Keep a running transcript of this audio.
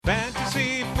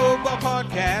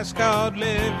podcast called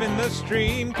Living the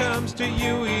Stream comes to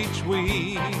you each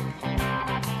week.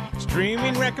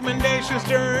 Streaming recommendations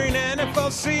during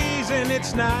NFL season,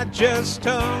 it's not just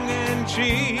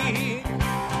tongue-in-cheek.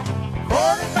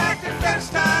 Quarterback,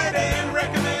 defense, tight end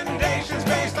recommendations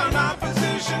based on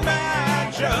opposition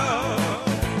matchup.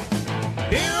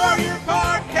 Here are your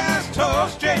podcast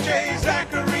hosts, JJ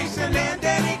Zacharyson and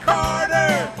Danny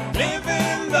Carter,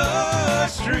 Living the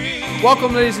Stream.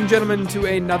 Welcome, ladies and gentlemen, to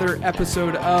another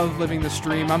episode of Living the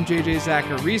Stream. I'm JJ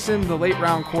Zacharyson, the late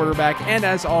round quarterback, and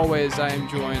as always, I am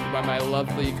joined by my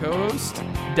lovely co-host,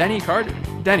 Danny Carter.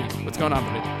 Denny, what's going on,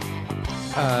 buddy?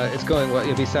 It's going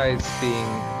well. Besides being,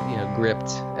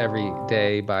 gripped every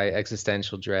day by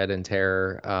existential dread and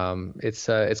terror,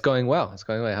 it's going well. It's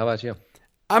going well. How about you?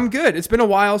 I'm good. It's been a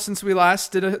while since we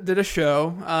last did a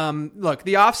show. Look,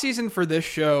 the off season for this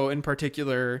show in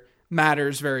particular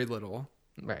matters very little.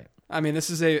 Right. I mean, this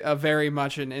is a very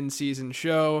much an in-season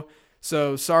show.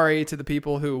 So sorry to the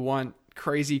people who want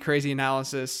crazy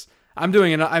analysis. I'm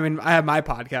doing it. I mean, I have my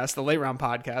podcast, the Late Round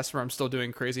Podcast, where I'm still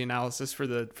doing crazy analysis for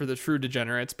the true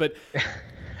degenerates. But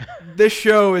this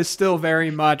show is still very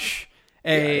much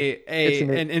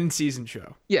an in-season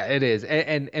show. Yeah, it is.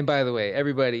 And by the way,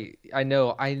 everybody, I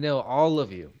know all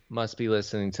of you must be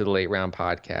listening to the Late Round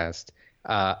Podcast.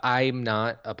 I'm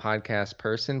not a podcast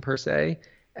person per se,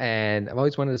 and I've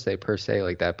always wanted to say per se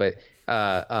like that, but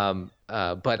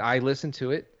I listen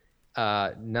to it.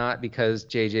 Not because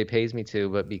JJ pays me to,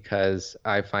 but because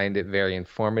I find it very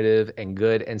informative and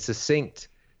good and succinct.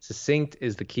 Succinct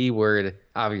is the key word.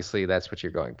 Obviously, that's what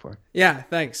you're going for. Yeah,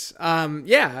 thanks. I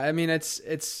mean,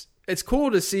 it's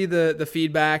cool to see the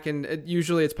feedback, and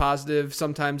usually it's positive.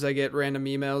 Sometimes I get random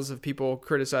emails of people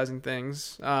criticizing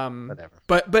things. Whatever.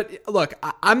 But look,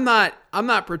 I'm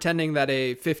not pretending that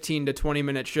a 15 to 20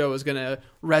 minute show is going to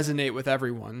resonate with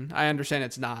everyone. I understand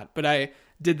it's not, but I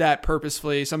did that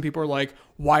purposefully. Some people are like,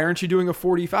 why aren't you doing a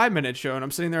 45-minute show? And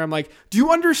I'm sitting there, I'm like, do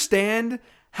you understand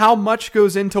how much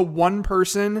goes into one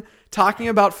person talking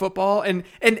about football and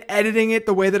editing it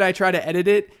the way that I try to edit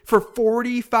it for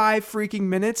 45 freaking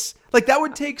minutes? Like, that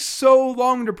would take so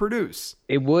long to produce.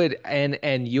 It would.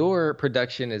 And your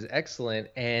production is excellent.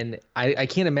 And I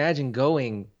can't imagine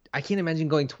going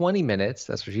 20 minutes.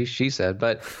 That's what she said.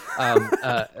 But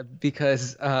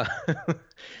because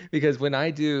when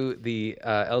I do the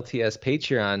LTS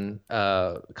Patreon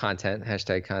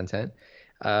content,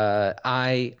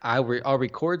 I'll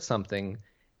record something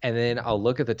and then I'll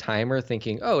look at the timer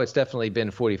thinking, oh, it's definitely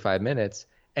been 45 minutes,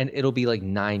 and it'll be like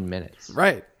 9 minutes.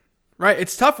 Right.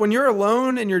 It's tough when you're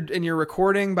alone and you're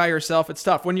recording by yourself. It's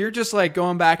tough when you're just like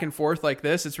going back and forth like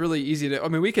this. It's really easy to. I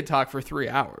mean, we could talk for 3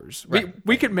 hours.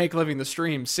 We could make Living the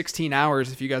Stream 16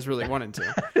 hours if you guys really wanted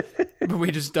to, but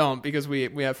we just don't because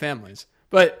we have families.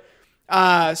 But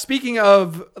speaking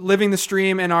of Living the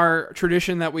Stream and our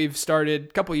tradition that we've started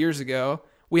a couple years ago,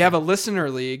 we have a listener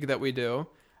league that we do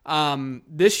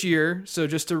this year. So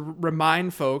just to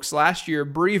remind folks, last year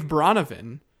Breve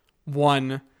Bronovan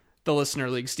won the listener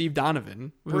league. Steve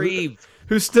Donovan,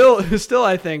 who still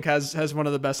I think has one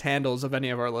of the best handles of any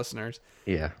of our listeners.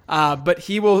 Yeah. But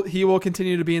he will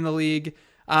continue to be in the league.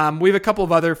 We have a couple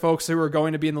of other folks who are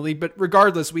going to be in the league, but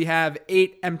regardless, we have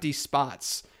 8 empty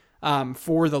spots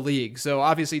for the league. So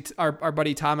obviously our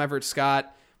buddy Tom Everett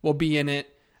Scott will be in it.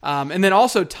 And then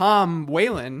also Tom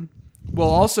Whalen will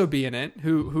also be in it,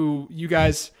 who you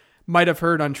guys might have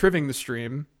heard on Triving the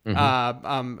Stream,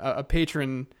 a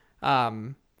patron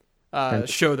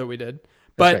show that we did.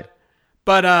 But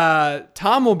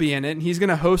Tom will be in it, and he's going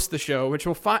to host the show, which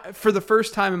will for the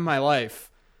first time in my life,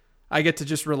 I get to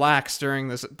just relax during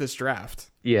this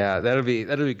draft. Yeah, that'll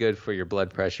be good for your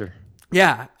blood pressure.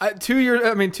 Yeah, 2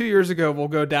 years ago will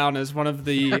go down as one of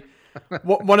the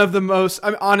most. I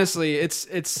mean, honestly, it's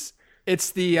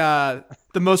the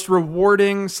most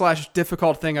rewarding /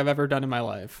 difficult thing I've ever done in my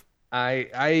life.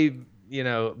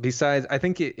 Besides, I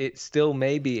think it still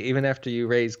may be, even after you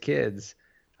raise kids,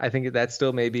 I think that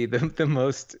still may be the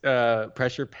most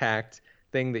pressure packed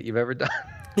thing that you've ever done.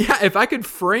 Yeah, if I could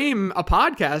frame a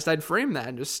podcast, I'd frame that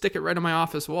and just stick it right on my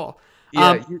office wall.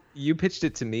 Yeah, you pitched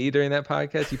it to me during that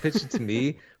podcast. You pitched it to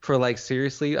me for like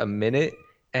seriously a minute,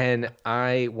 and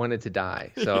I wanted to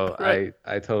die. So right.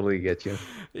 I totally get you.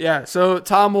 Yeah, so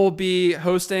Tom will be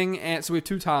hosting, and so we have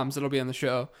 2 Toms that'll be on the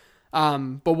show.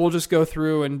 But we'll just go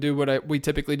through and do what we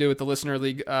typically do with the Listener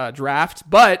League draft.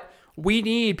 But we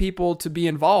need people to be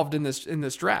involved in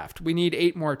this draft. We need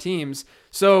 8 more teams.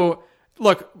 So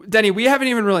look, Denny, we haven't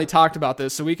even really talked about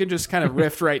this, so we can just kind of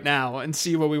riff right now and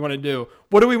see what we want to do.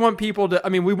 What do we want people to? I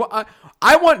mean,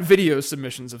 I want video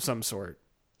submissions of some sort.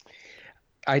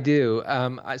 I do.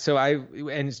 And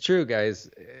it's true, guys.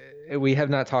 We have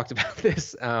not talked about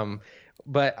this,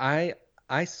 but I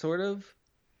sort of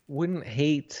wouldn't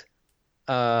hate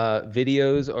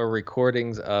videos or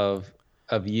recordings of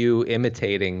you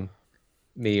imitating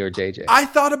me or JJ. I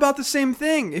thought about the same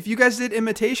thing. If you guys did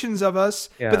imitations of us,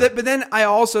 but then I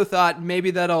also thought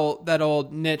maybe that'll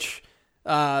niche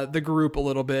the group a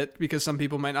little bit, because some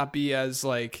people might not be as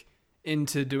like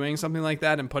into doing something like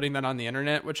that and putting that on the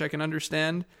internet, which I can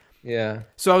understand. Yeah.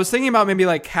 So I was thinking about maybe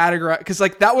like categorize, because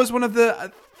like that was one of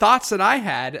the thoughts that I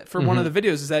had for one of the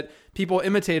videos, is that people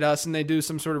imitate us and they do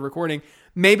some sort of recording.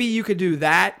 Maybe you could do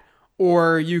that,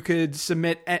 or you could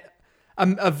submit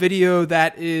a video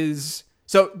that is,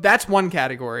 so that's one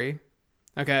category.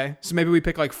 Okay. So maybe we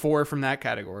pick like 4 from that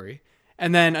category.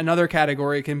 And then another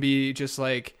category can be just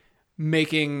like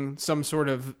making some sort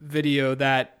of video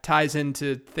that ties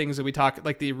into things that we talk,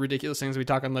 like the ridiculous things we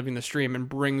talk on Living the Stream, and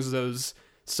brings those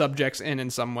subjects in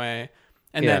some way,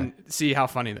 and then see how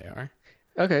funny they are.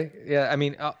 Okay. Yeah. I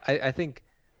mean, I think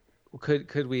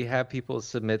could we have people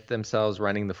submit themselves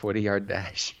running the 40-yard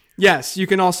dash? Yes, you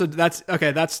can also.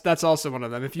 That's also one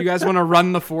of them. If you guys want to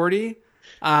run the 40,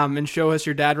 and show us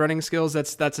your dad running skills,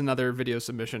 that's another video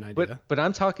submission idea. But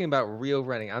I'm talking about real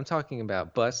running. I'm talking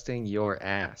about busting your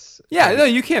ass. Yeah, no,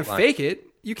 you can't fake it.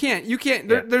 You can't.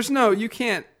 There's no. You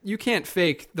can't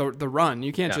fake the run.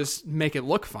 You can't just make it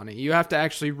look funny. You have to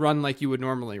actually run like you would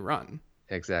normally run.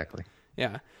 Exactly.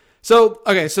 Yeah. So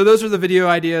those are the video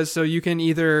ideas. So you can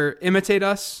either imitate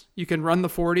us, you can run the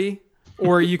 40,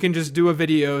 or you can just do a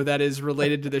video that is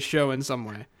related to the show in some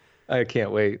way. I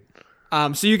can't wait.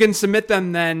 So you can submit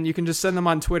them, then you can just send them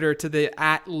on Twitter to the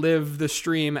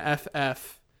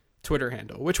 @LiveTheStreamFF Twitter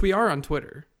handle, which we are on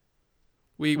Twitter.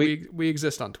 We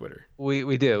exist on Twitter.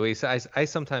 We do. I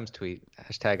sometimes tweet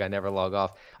 #I never log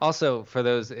off. Also, for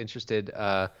those interested,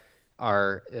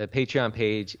 our Patreon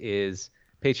page is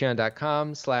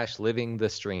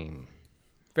patreon.com/livingthestream.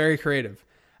 Very creative.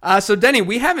 So Denny,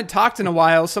 we haven't talked in a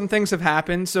while. Some things have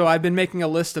happened, so I've been making a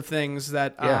list of things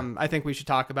that I think we should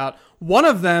talk about. One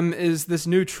of them is this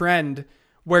new trend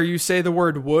where you say the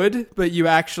word would, but you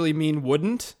actually mean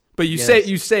wouldn't, but you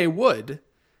say would.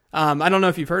 I don't know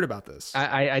if you've heard about this.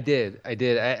 I did.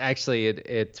 Actually,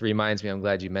 it reminds me. I'm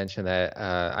glad you mentioned that.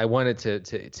 I wanted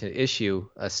to issue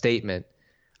a statement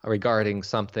regarding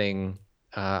something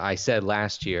I said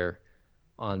last year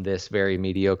on this very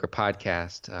mediocre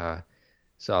podcast.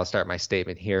 So I'll start my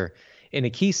statement here. In a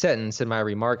key sentence in my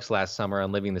remarks last summer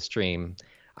on Living the Stream,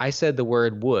 I said the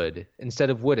word would instead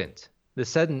of wouldn't. The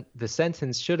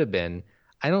sentence should have been,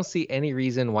 I don't see any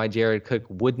reason why Jared Cook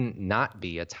wouldn't not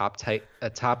be a top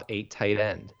 8 tight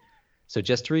end. So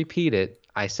just to repeat it,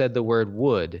 I said the word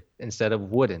would instead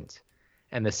of wouldn't.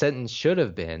 And the sentence should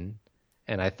have been,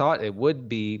 and I thought it would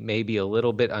be maybe a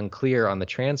little bit unclear on the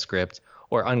transcript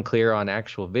or unclear on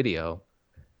actual video.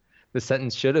 The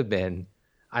sentence should have been,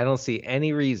 I don't see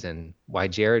any reason why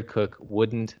Jared Cook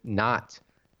wouldn't not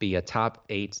be a top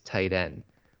 8 tight end.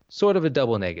 Sort of a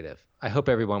double negative. I hope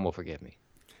everyone will forgive me.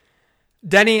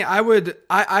 Denny, I would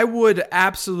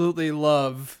absolutely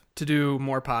love to do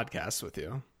more podcasts with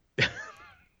you.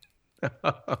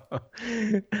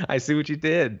 I see what you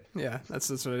did. Yeah, that's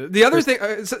what it is. The other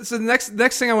thing, so the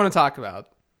next thing I want to talk about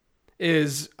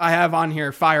is I have on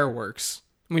here fireworks.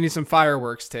 We need some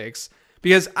fireworks takes,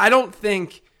 because I don't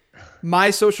think my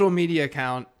social media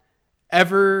account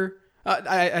ever,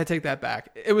 I take that back.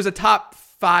 It was a top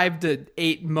 5 to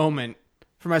 8 moment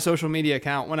for my social media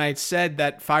account when I said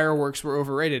that fireworks were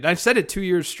overrated. I've said it 2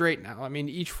 years straight now. I mean,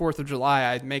 each 4th of July,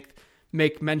 I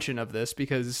make mention of this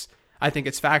because I think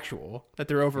it's factual that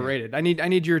they're overrated. I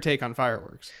need your take on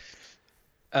fireworks.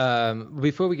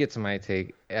 Before we get to my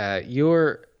take,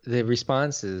 the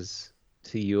responses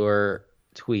to your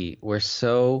tweet were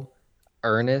so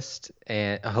earnest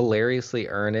and hilariously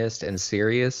earnest and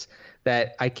serious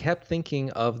that I kept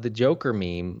thinking of the Joker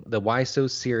meme, the "Why So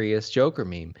Serious" Joker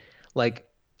meme. Like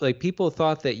people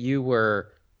thought that you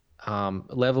were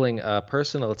leveling a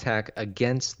personal attack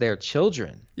against their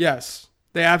children. Yes,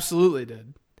 they absolutely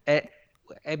did.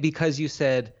 Because you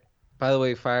said, by the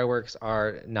way, fireworks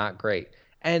are not great,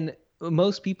 and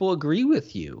most people agree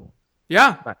with you.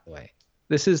 Yeah. By the way,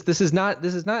 this is not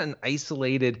an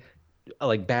isolated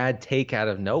like bad take out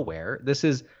of nowhere. This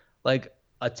is like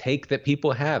a take that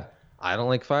people have. I don't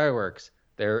like fireworks.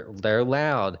 They're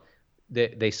loud.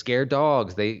 They scare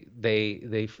dogs.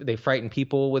 They frighten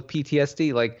people with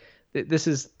PTSD. Like this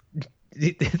is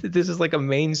like a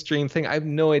mainstream thing. I have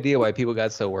no idea why people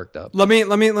got so worked up. Let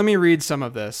me read some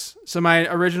of this. So my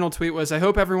original tweet was, I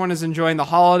hope everyone is enjoying the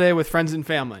holiday with friends and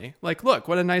family. Like, look,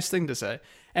 what a nice thing to say.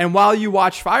 And while you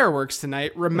watch fireworks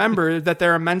tonight, remember that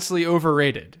they're immensely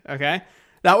overrated. Okay?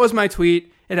 That was my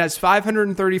tweet. It has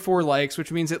 534 likes,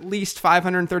 which means at least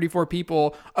 534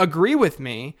 people agree with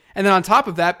me. And then on top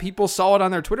of that, people saw it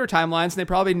on their Twitter timelines and they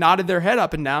probably nodded their head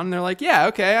up and down. And they're like, yeah,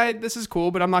 okay, this is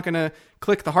cool, but I'm not going to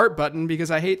click the heart button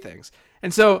because I hate things.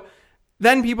 And so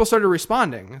then people started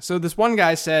responding. So this one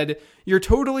guy said, you're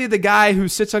totally the guy who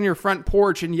sits on your front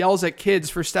porch and yells at kids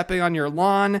for stepping on your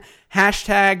lawn.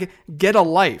 Hashtag get a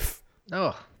life.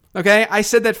 Oh, okay. I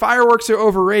said that fireworks are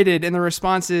overrated. And the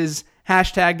response is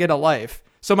hashtag get a life.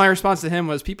 So my response to him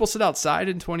was, people sit outside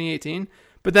in 2018.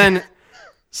 But then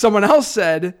someone else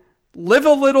said, live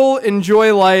a little,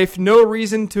 enjoy life. No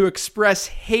reason to express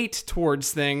hate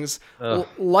towards things.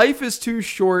 Life is too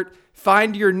short.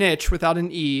 Find your niche without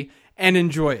an E and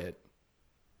enjoy it.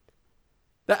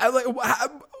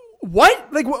 What?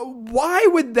 Like, why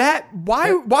would that?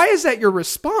 Why is that your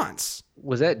response?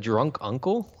 Was that drunk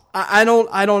uncle? I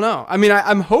don't know. I mean,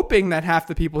 I'm hoping that half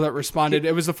the people that responded,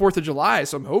 it was the 4th of July,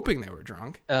 so I'm hoping they were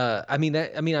drunk.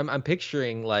 I'm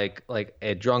picturing like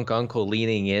a drunk uncle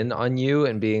leaning in on you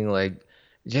and being like,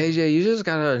 JJ, you just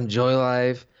gotta enjoy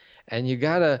life and you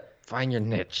gotta find your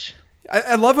niche.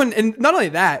 I love when, and not only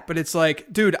that, but it's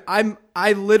like, dude,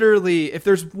 I literally, if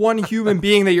there's one human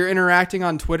being that you're interacting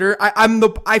on Twitter,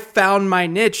 I found my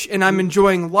niche and I'm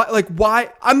enjoying like,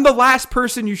 why? I'm the last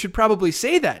person you should probably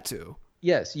say that to.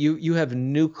 Yes, you have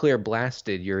nuclear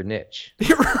blasted your niche.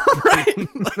 Right.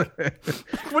 Like,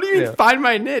 what do you mean find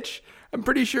my niche? I'm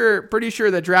pretty sure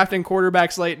that drafting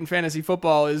quarterbacks late in fantasy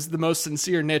football is the most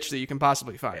sincere niche that you can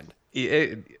possibly find.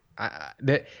 It's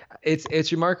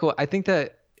remarkable. I think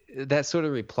that sort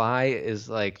of reply is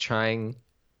like trying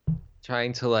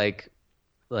to like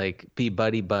be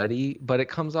buddy, but it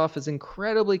comes off as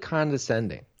incredibly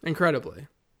condescending. Incredibly.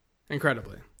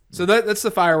 So that's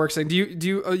the fireworks thing. Do you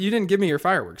you didn't give me your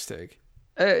fireworks take?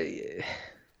 I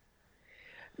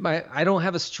don't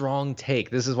have a strong take.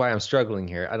 This is why I'm struggling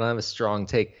here. I don't have a strong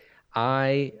take.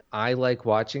 I like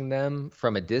watching them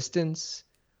from a distance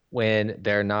when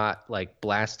they're not like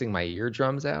blasting my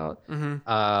eardrums out.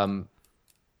 Mm-hmm.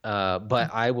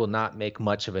 But I will not make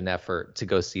much of an effort to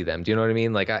go see them. Do you know what I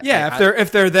mean? Like,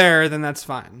 if they're there, then that's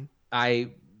fine. I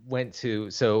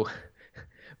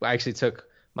actually took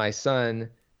my son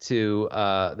to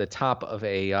the top of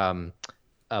a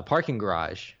parking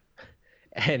garage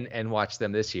and watched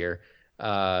them this year.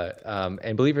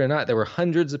 And believe it or not, there were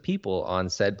hundreds of people on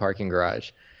said parking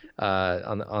garage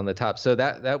on the top. So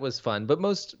that was fun. But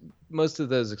most of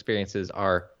those experiences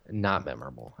are not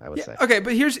memorable, I would say. Okay,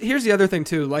 but here's the other thing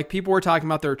too. Like, people were talking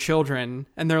about their children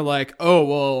and they're like, oh,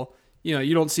 well, you know,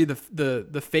 you don't see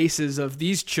the faces of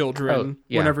these children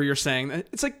whenever you're saying that.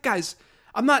 It's like, guys,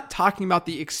 I'm not talking about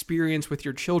the experience with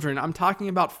your children. I'm talking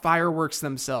about fireworks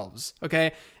themselves.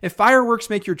 Okay. If fireworks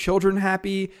make your children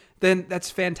happy, then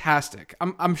that's fantastic.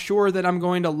 I'm sure that I'm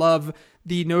going to love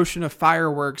the notion of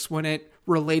fireworks when it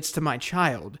relates to my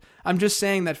child. I'm just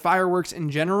saying that fireworks in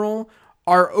general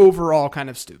are overall kind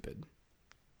of stupid.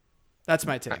 That's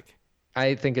my take.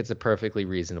 I think it's a perfectly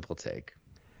reasonable take.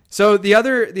 So the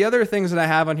other things that I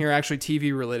have on here are actually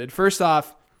TV related. First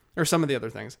off, or some of the other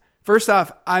things. First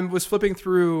off, I was flipping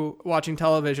through watching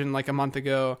television like a month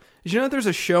ago. Did you know that there's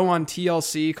a show on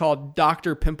TLC called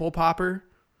Dr. Pimple Popper?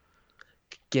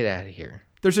 Get out of here.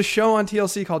 There's a show on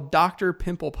TLC called Dr.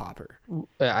 Pimple Popper.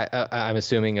 I'm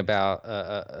assuming about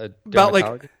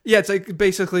it's like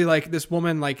basically like this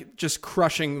woman like just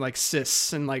crushing like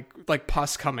cysts and like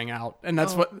pus coming out, and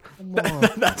that's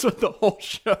that's what the whole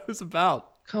show is about.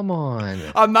 Come on.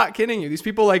 I'm not kidding you. These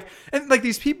people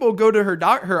these people go to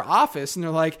her office and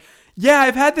they're like, yeah,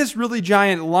 I've had this really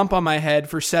giant lump on my head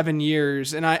for 7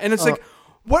 years. And it's like,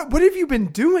 what have you been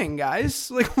doing, guys?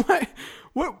 Like,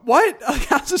 what, like,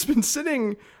 how's this been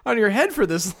sitting on your head for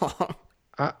this long?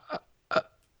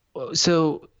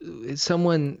 So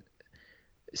someone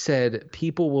said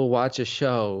people will watch a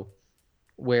show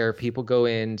where people go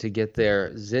in to get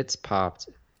their zits popped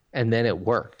and then it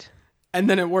worked. I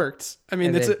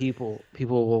mean,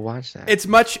 people will watch that.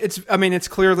 It's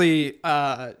clearly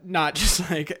not just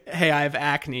like, hey, I have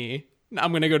acne,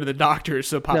 I'm going to go to the doctor,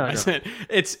 so pop my zit.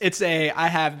 It's I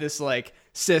have this like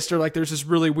cyst, or like there's this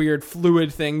really weird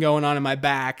fluid thing going on in my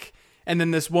back. And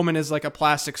then this woman is like a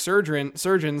plastic surgeon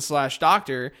 /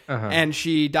 doctor, and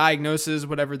she diagnoses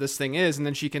whatever this thing is, and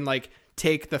then she can like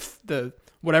take the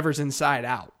whatever's inside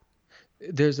out.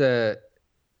 There's a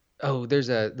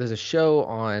show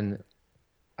on,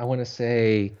 I want to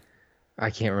say, I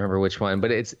can't remember which one,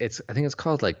 but I think it's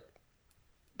called like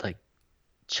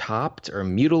Chopped or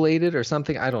Mutilated or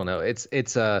something. I don't know.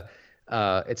 It's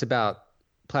about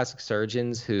plastic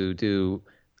surgeons who do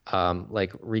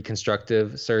like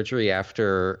reconstructive surgery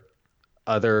after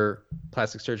other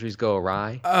plastic surgeries go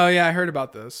awry. Oh yeah, I heard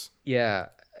about this. Yeah,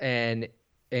 and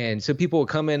so people will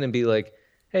come in and be like,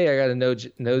 "Hey, I got a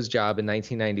nose job in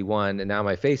 1991, and now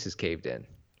my face is caved in,"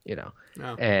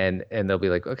 Oh. and they'll be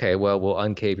like, "Okay, well, we'll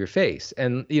uncave your face,"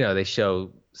 and they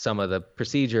show some of the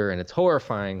procedure, and it's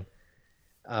horrifying.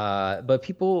 But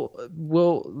people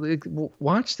will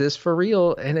watch this for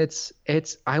real, and it's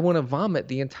I want to vomit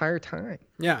the entire time.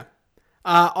 Yeah.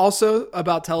 Also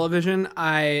about television,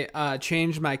 I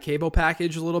changed my cable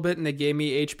package a little bit, and they gave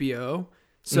me HBO.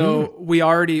 So we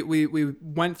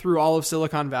went through all of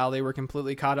Silicon Valley. We're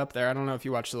completely caught up there. I don't know if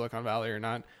you watch Silicon Valley or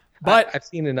not, but I've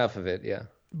seen enough of it. Yeah.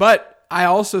 But I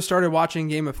also started watching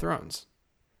Game of Thrones.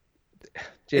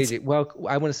 JJ, well,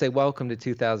 I want to say welcome to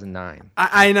 2009.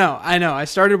 I know. I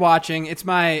started watching. It's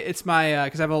my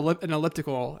because I have an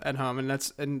elliptical at home, and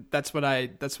that's what I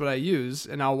use.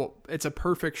 And it's a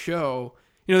perfect show.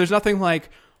 There's nothing like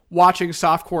watching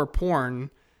softcore porn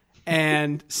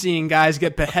and seeing guys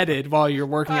get beheaded while you're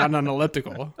working on an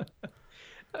elliptical.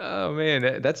 Oh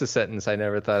man, that's a sentence I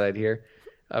never thought I'd hear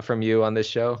from you on this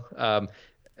show.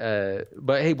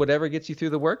 But hey, whatever gets you through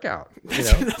the workout,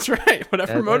 That's right.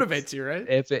 Whatever motivates you, right?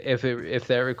 If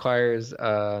that requires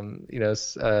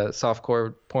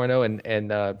softcore porno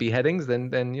and beheadings,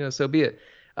 then so be it.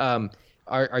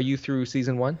 Are you through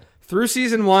season 1? Through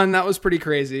season 1, that was pretty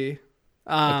crazy.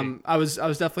 Okay. I was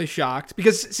definitely shocked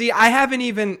because see, I haven't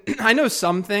even I know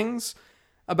some things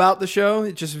about the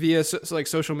show just via like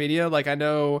social media. Like I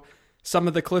know some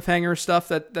of the cliffhanger stuff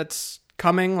that's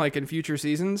coming like in future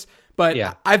seasons. But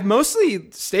yeah. I've mostly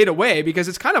stayed away because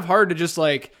it's kind of hard to just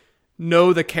like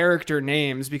know the character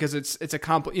names because it's a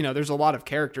there's a lot of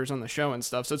characters on the show and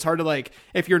stuff. So it's hard to like,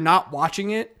 if you're not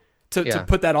watching it to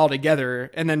put that all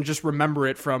together and then just remember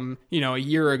it from, a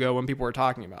year ago when people were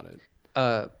talking about it.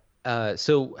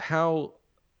 So how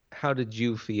did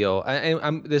you feel?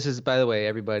 This is, by the way,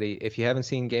 everybody, if you haven't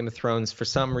seen Game of Thrones for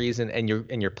some reason and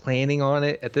you're planning on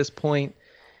it at this point,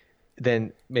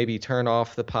 then maybe turn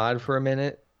off the pod for a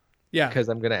minute. Yeah. Because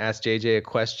I'm going to ask JJ a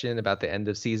question about the end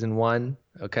of season 1.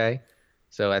 Okay.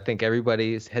 So I think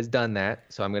everybody has done that.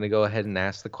 So I'm going to go ahead and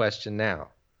ask the question now.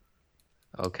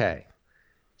 Okay.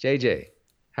 JJ,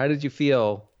 how did you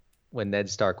feel when Ned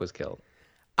Stark was killed?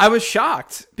 I was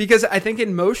shocked because I think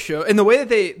in most shows, and the way that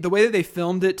they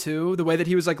filmed it too, the way that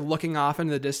he was like looking off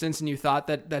into the distance and you thought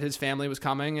that his family was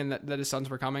coming and that his sons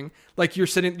were coming, like you're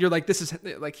like, this is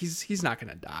like, he's not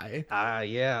going to die.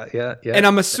 Yeah. And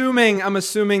I'm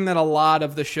assuming that a lot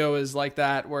of the show is like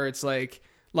that, where it's like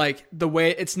the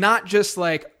way it's not just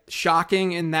like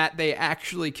shocking in that they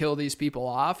actually kill these people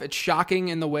off. It's shocking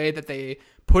in the way that they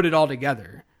put it all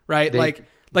together. Right.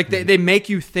 They make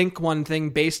you think one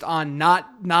thing based on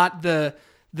not the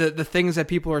things that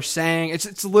people are saying.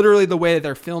 It's literally the way that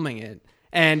they're filming it,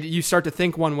 and you start to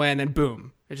think one way, and then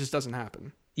boom, it just doesn't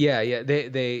happen. Yeah.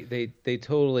 They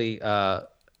totally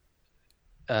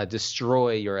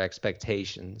destroy your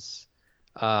expectations.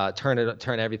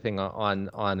 Turn everything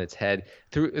on its head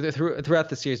throughout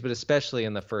the series, but especially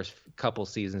in the first couple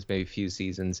seasons, maybe few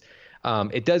seasons.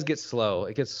 It does get slow.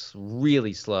 It gets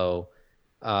really slow.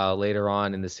 Later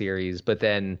on in the series, but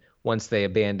then once they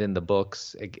abandon the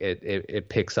books, it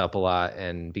picks up a lot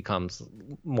and becomes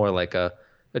more like a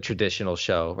traditional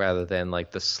show rather than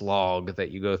like the slog that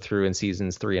you go through in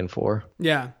seasons 3 and 4.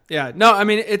 Yeah. No, I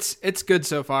mean it's good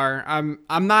so far. I'm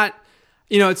not,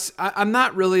 I'm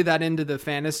not really that into the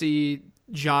fantasy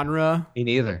genre. Me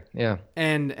neither. Yeah.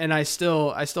 And I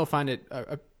still find it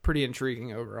a pretty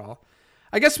intriguing overall.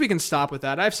 I guess we can stop with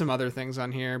that. I have some other things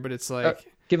on here, but it's like.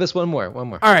 Give us one more.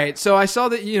 All right. So I saw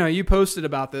that, you posted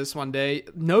about this one day,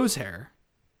 nose hair.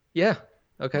 Yeah.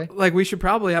 Okay. Like we should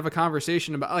probably have a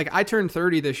conversation about, like, I turned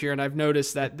 30 this year and I've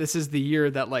noticed that this is the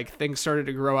year that like things started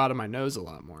to grow out of my nose a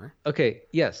lot more. Okay.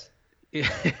 Yes.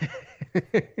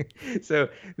 So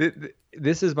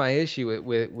this is my issue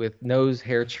with nose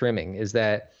hair trimming is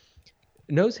that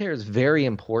nose hair is very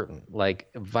important, like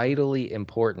vitally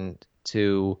important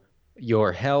to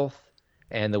your health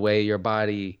and the way your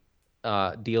body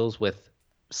deals with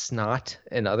snot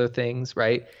and other things,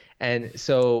 right? And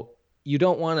so you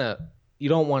don't want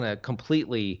to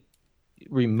completely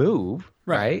remove,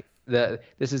 right?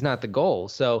 This is not the goal.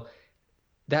 So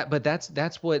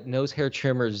that's what nose hair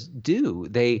trimmers do.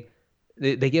 They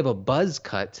give a buzz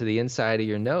cut to the inside of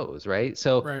your nose, right?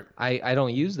 So I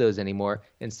don't use those anymore.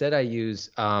 Instead, I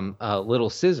use little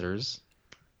scissors,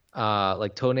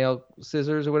 like toenail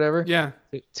scissors or whatever,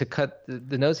 to cut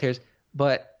the nose hairs.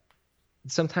 But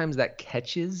sometimes that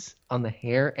catches on the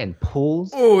hair and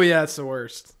pulls. Oh yeah, it's the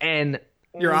worst. And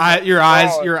Your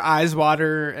eyes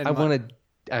water, and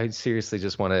I seriously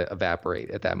just want to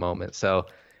evaporate at that moment. So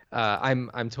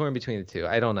I'm torn between the two.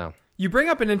 I don't know. You bring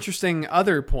up an interesting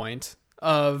other point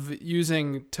of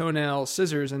using toenail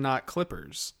scissors and not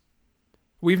clippers.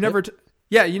 We've never,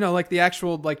 like the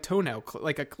actual like toenail,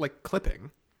 like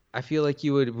clipping. I feel like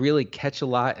you would really catch a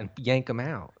lot and yank them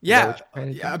out. Yeah,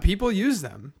 people use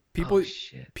them. People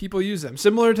use them,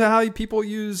 similar to how people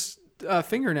use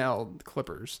fingernail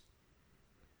clippers.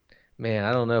 Man,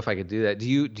 I don't know if I could do that. Do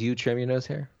you trim your nose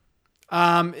hair?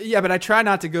 Yeah, but I try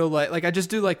not to go like I just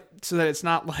do like so that it's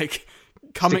not like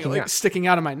sticking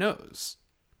out of my nose.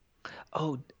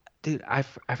 Oh, dude, I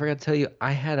forgot to tell you,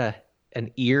 I had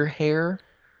an ear hair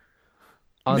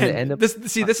on the end of this.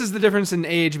 See, this is the difference in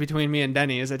age between me and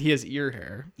Denny, is that he has ear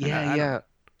hair. Yeah.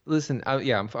 Listen,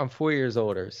 I'm 4 years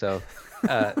older, so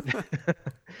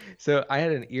so I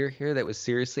had an ear hair that was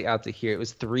seriously out to here. It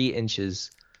was 3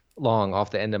 inches long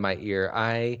off the end of my ear.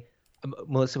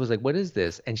 Melissa was like, "What is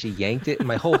this?" And she yanked it, and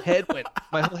my whole head went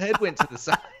to the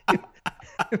side. I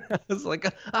was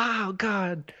like, "Oh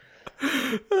God."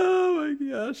 Oh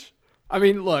my gosh. I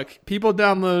mean, look, people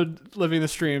download Living the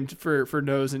Stream for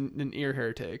nose and ear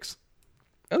hair takes.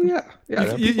 Oh yeah.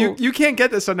 You can't get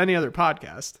this on any other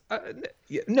podcast.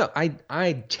 No,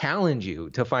 I challenge you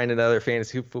to find another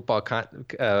fantasy football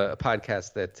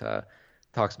podcast that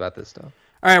talks about this stuff.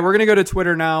 All right, we're gonna go to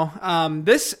Twitter now.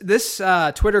 This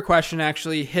Twitter question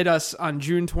actually hit us on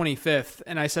June 25th,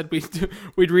 and I said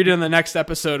we'd read it in the next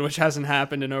episode, which hasn't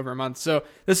happened in over a month. So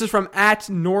this is from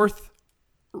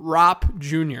 @Northrop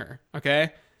Jr.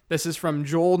 Okay, this is from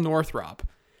Joel Northrop.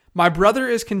 My brother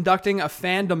is conducting a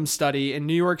fandom study in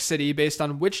New York City based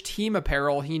on which team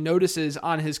apparel he notices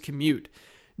on his commute.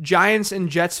 Giants and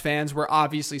Jets fans were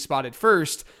obviously spotted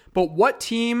first, but what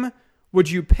team would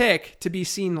you pick to be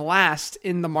seen last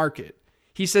in the market?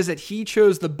 He says that he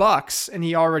chose the Bucks and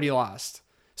he already lost.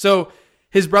 So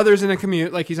his brother's in a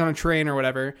commute, like he's on a train or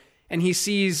whatever, and he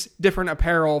sees different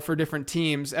apparel for different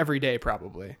teams every day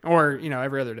probably, or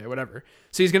every other day, whatever.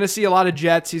 So he's going to see a lot of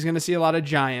Jets, he's going to see a lot of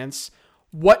Giants.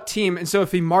 What team? And so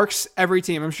if he marks every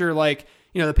team, I'm sure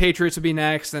the Patriots would be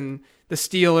next, and the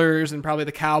Steelers, and probably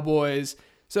the Cowboys.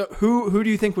 So who do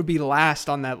you think would be last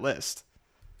on that list?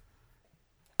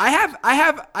 I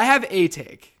have a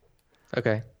take.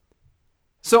 Okay.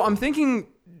 So I'm thinking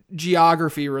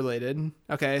geography related.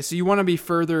 Okay, so you want to be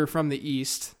further from the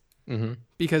east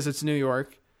because it's New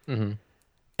York. Mm-hmm.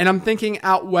 And I'm thinking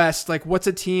out west, like what's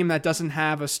a team that doesn't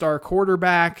have a star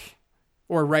quarterback,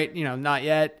 or not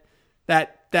yet,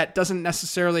 that doesn't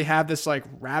necessarily have this like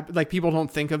people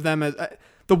don't think of them as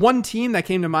the one team that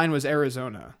came to mind was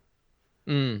Arizona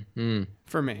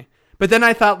for me. But then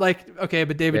I thought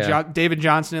but David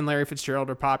Johnson and Larry Fitzgerald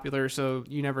are popular, so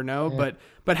you never know. Yeah.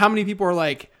 But how many people are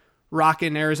like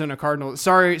rocking Arizona Cardinals?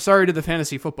 Sorry to the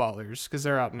fantasy footballers because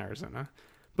they're out in Arizona.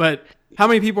 But how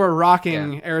many people are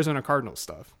rocking Arizona Cardinals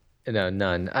stuff? No,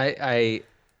 none. I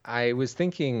was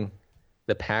thinking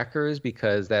the Packers,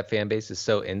 because that fan base is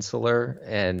so insular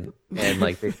and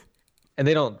like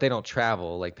they don't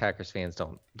travel, like Packers fans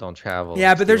don't travel.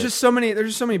 Yeah, but there's just so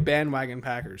many bandwagon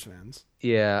Packers fans.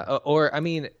 Yeah, or I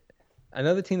mean,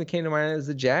 another team that came to mind is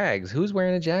the Jags. Who's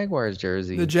wearing a Jaguars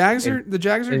jersey? The Jags are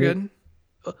good.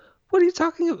 What are you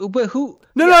talking about? But who?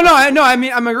 No. I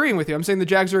mean, I'm agreeing with you. I'm saying the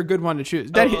Jags are a good one to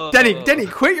choose. Denny,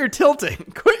 quit your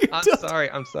tilting. I'm sorry.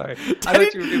 I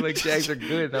thought you were being like Jags are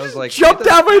good, and I was like, jump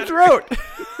down my throat.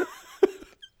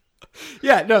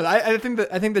 Yeah, no, I think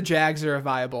the Jags are a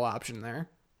viable option there.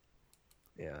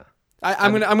 Yeah,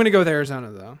 I'm gonna go with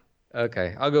Arizona though.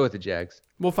 Okay, I'll go with the Jags.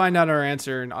 We'll find out our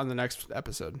answer on the next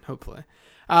episode, hopefully.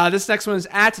 This next one is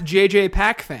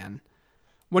 @JJPackFan.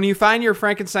 When you find your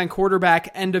Frankenstein quarterback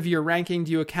end of year ranking,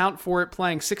 do you account for it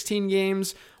playing 16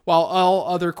 games while all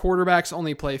other quarterbacks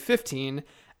only play 15,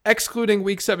 excluding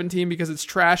week 17 because it's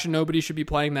trash and nobody should be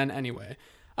playing then anyway?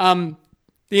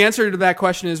 The answer to that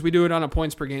question is we do it on a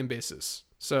points per game basis.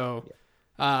 So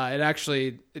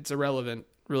it's irrelevant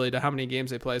really to how many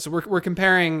games they play. So we're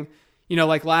comparing,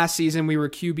 like last season we were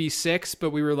QB6,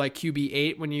 but we were like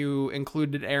QB8 when you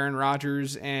included Aaron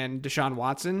Rodgers and Deshaun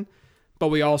Watson. But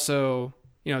we also,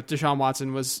 Deshaun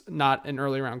Watson was not an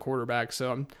early round quarterback,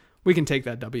 so we can take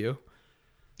that W.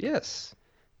 Yes.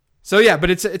 So yeah, but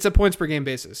it's a points per game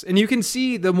basis, and you can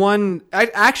see the one.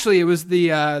 It was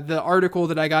the article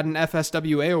that I got an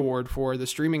FSWA award for, the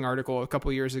streaming article a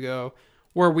couple years ago,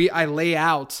 where I lay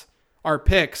out our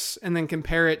picks and then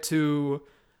compare it to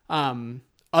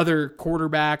other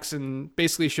quarterbacks, and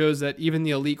basically shows that even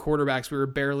the elite quarterbacks, we were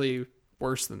barely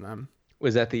worse than them.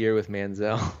 Was that the year with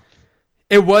Manziel?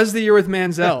 It was the year with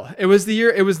Manziel. It was the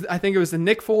year. I think it was the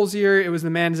Nick Foles year. It was the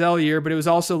Manziel year, but it was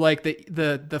also like the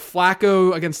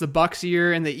Flacco against the Bucs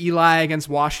year and the Eli against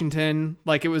Washington.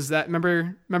 Like it was that.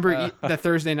 Remember that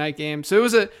Thursday night game. So it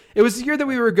was the year that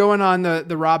we were going on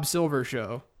the Rob Silver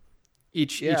show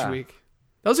each week.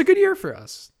 That was a good year for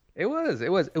us. It was.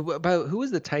 About who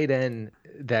was the tight end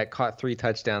that caught 3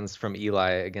 touchdowns from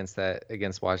Eli against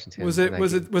Washington? Was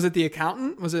it the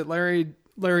accountant? Was it Larry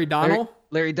Donnell?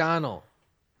 Larry Donnell.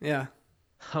 Yeah.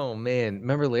 Oh man,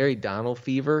 remember Larry Donnell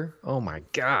fever? Oh my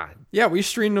God. Yeah, we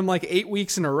streamed him like 8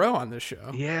 weeks in a row on this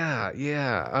show.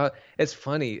 Yeah. It's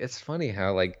funny. It's funny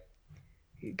how like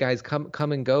guys come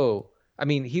and go. I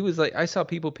mean, he was like, I saw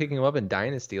people picking him up in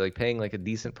Dynasty, like paying like a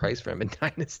decent price for him in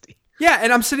Dynasty. Yeah,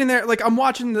 and I'm sitting there like I'm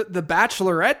watching the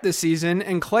Bachelorette this season,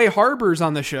 and Clay Harbor's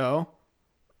on the show.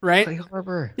 Right? Clay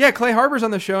Harbor. Yeah, Clay Harbor's on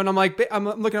the show, and I'm like, I'm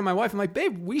looking at my wife. I'm like,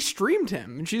 babe, we streamed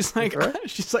him, and she's like, I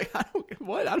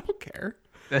don't care.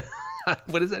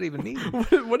 What does that even mean?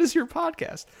 What is your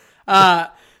podcast?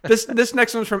 This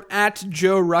next one's from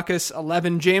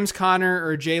 @JoeRuckus11. James Conner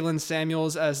or Jalen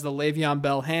Samuels as the Le'Veon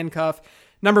Bell handcuff.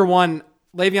 Number one,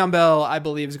 Le'Veon Bell, I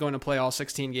believe, is going to play all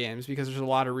 16 games because there's a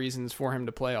lot of reasons for him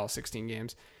to play all 16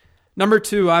 games. Number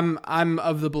two, I'm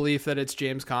of the belief that it's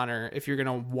James Conner if you're going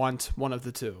to want one of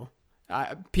the two.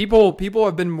 People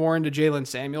have been more into Jalen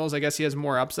Samuels. I guess he has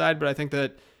more upside, but I think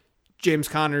that James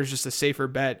Conner is just a safer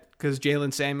bet because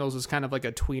Jalen Samuels is kind of like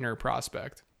a tweener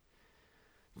prospect.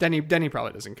 Denny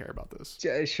probably doesn't care about this.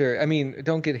 Yeah, sure. I mean,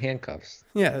 don't get handcuffs.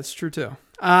 Yeah, that's true too.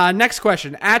 Next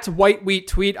question.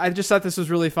 @WhiteWheatTweet. I just thought this was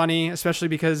really funny, especially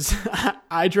because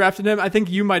I drafted him. I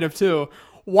think you might have too.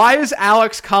 Why is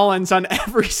Alex Collins on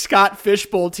every Scott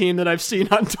Fishbowl team that I've seen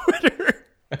on Twitter?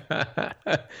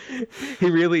 He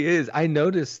really is. I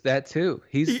noticed that too.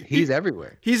 He's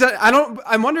everywhere.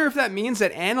 I wonder if that means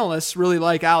that analysts really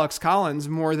like Alex Collins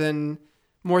more than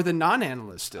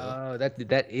non-analysts do. Oh,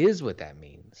 that is what that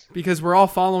means. Because we're all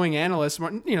following analysts.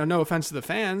 No offense to the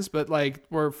fans, but like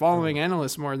we're following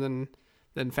analysts more than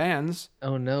fans.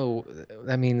 Oh no,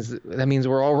 that means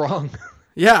we're all wrong.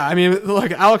 Yeah, I mean,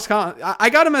 look, Alex Collins. I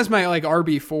got him as my like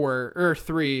RB4 or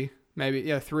 3, maybe.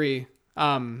 Yeah, 3.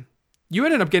 You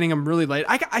ended up getting him really late.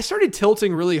 I started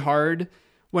tilting really hard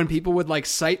when people would like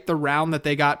cite the round that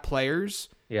they got players.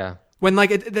 Yeah. When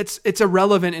like it's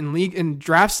irrelevant in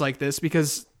drafts like this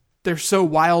because they're so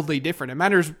wildly different. It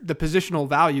matters the positional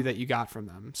value that you got from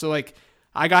them. So like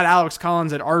I got Alex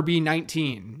Collins at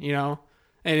RB19,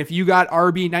 and if you got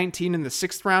RB19 in the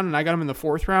 6th round and I got him in the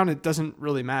 4th round, it doesn't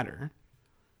really matter.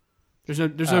 There's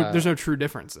no true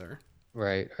difference there.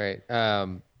 Right.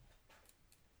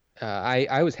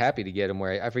 I was happy to get him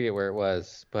I forget where it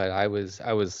was, but I was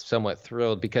somewhat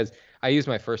thrilled because I used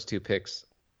my first 2 picks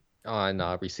on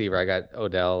receiver. I got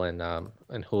Odell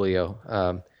and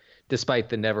Julio, despite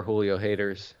the never Julio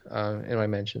haters in my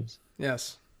mentions.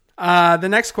 Yes. The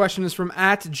next question is from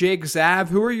 @Jake Zav.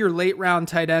 Who are your late round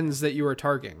tight ends that you are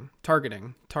targeting?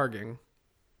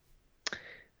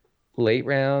 Late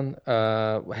round.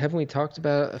 Haven't we talked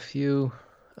about a few?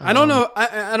 I don't know.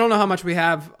 I don't know how much we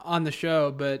have on the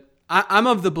show, but I'm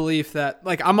of the belief that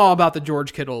like I'm all about the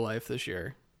George Kittle life this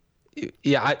year.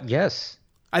 Yeah. Yes.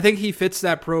 I think he fits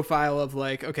that profile of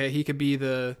like, okay, he could be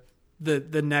the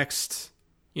next,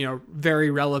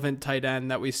 very relevant tight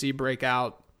end that we see break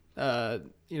out,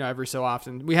 every so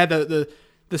often. We had the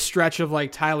stretch of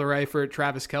like Tyler Eifert,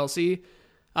 Travis Kelce,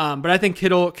 but I think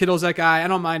Kittle's that guy. I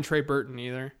don't mind Trey Burton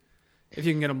either, if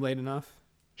you can get him late enough.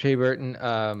 Trey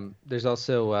Burton. There's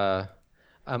also,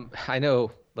 I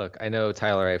know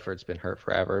Tyler Eifert's been hurt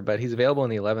forever, but he's available in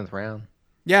the 11th round.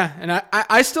 Yeah, and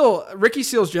I still Ricky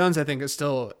Seals-Jones I think is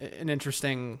still an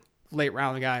interesting late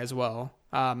round guy as well.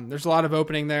 There's a lot of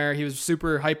opening there. He was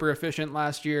super hyper efficient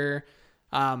last year.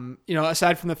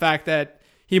 Aside from the fact that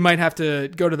he might have to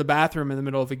go to the bathroom in the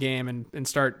middle of a game and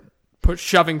start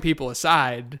shoving people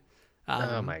aside.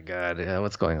 Oh my God,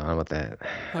 what's going on with that?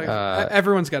 Like,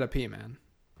 everyone's got to pee, man.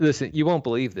 Listen, you won't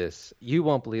believe this.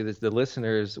 The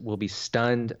listeners will be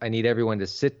stunned. I need everyone to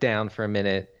sit down for a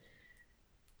minute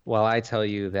while I tell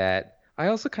you that I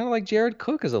also kind of like Jared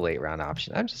Cook as a late round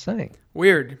option. I'm just saying.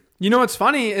 Weird. You know what's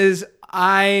funny is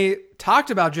I talked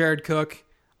about Jared Cook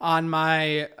on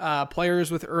my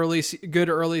players with good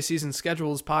early season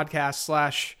schedules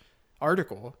podcast /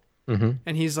 article. Mm-hmm.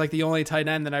 And he's like the only tight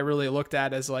end that I really looked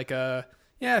at as like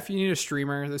if you need a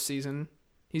streamer this season,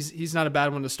 he's not a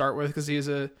bad one to start with because he has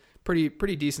a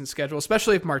pretty decent schedule,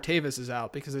 especially if Martavis is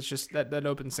out because it's just that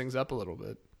opens things up a little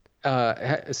bit.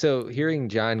 So hearing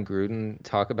John Gruden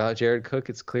talk about Jared Cook,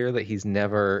 it's clear that he's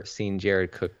never seen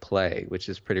Jared Cook play, which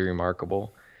is pretty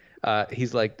remarkable.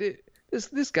 He's like,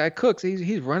 this guy Cooks.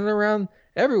 He's running around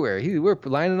everywhere. We're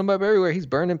lining him up everywhere. He's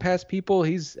burning past people.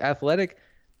 He's athletic.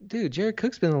 Dude, Jared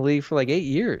Cook's been in the league for like 8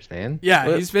 years, man.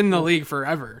 Yeah, he's been in the league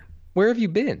forever. Where have you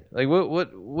been? Like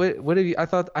what have you? I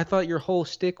thought your whole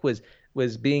shtick was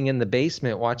being in the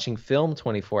basement watching film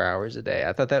 24 hours a day.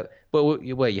 I thought that. But what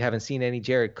you haven't seen any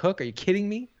Jared Cook? Are you kidding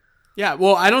me? Yeah,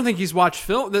 well, I don't think he's watched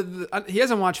film. He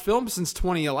hasn't watched film since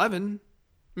 2011.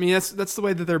 I mean, that's the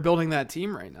way that they're building that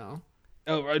team right now.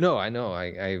 Oh no, I know,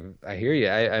 I hear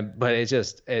you. But it's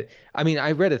just, I mean,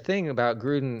 I read a thing about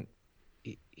Gruden.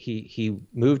 He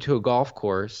moved to a golf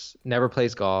course, never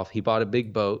plays golf. He bought a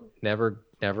big boat, never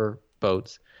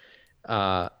boats.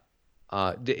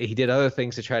 He did other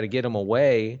things to try to get him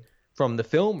away from the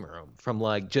film room, from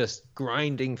like just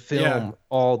grinding film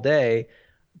all day.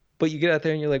 But you get out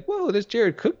there and you're like, whoa, this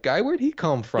Jared Cook guy, where'd he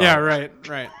come from? Yeah, right.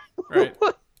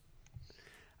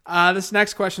 This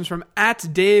next question is from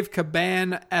 @DaveCabanFF.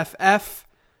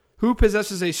 Who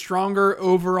possesses a stronger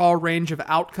overall range of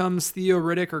outcomes, Theo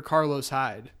Riddick or Carlos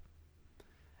Hyde?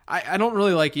 I don't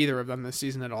really like either of them this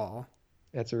season at all.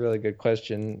 That's a really good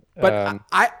question. But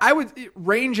I would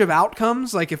range of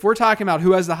outcomes, like if we're talking about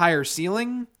who has the higher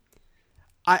ceiling,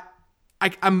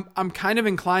 I'm kind of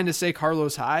inclined to say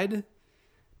Carlos Hyde,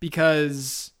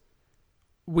 because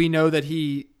we know that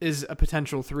he is a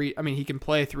potential three. I mean, he can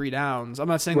play 3 downs. I'm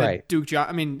not saying that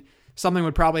I mean, something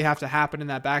would probably have to happen in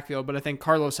that backfield, but I think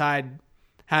Carlos Hyde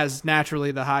has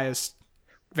naturally the highest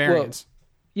variance. Well,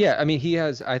 yeah, I mean, he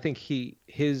has. I think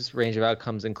his range of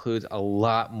outcomes includes a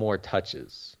lot more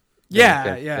touches.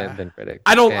 Than Riddick.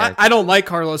 I don't like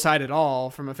Carlos Hyde at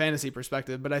all from a fantasy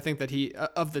perspective, but I think that he,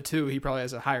 of the two, he probably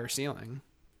has a higher ceiling.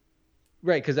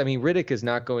 Right, because I mean, Riddick is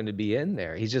not going to be in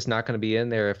there. He's just not going to be in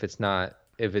there if he's not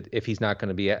going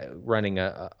to be running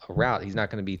a route. He's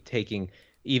not going to be taking.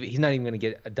 He's not even going to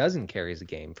get a dozen carries a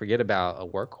game. Forget about a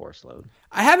workhorse load.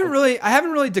 I haven't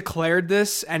really declared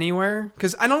this anywhere,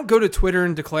 because I don't go to Twitter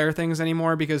and declare things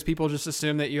anymore, because people just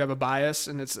assume that you have a bias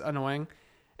and it's annoying.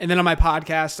 And then on my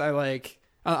podcast, I like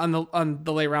on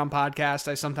the Late Round podcast,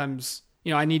 I sometimes,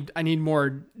 I need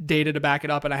more data to back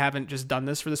it up, and I haven't just done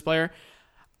this for this player.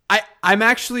 I'm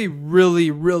actually really,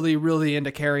 really, really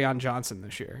into Kerryon Johnson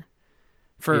this year.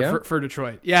 For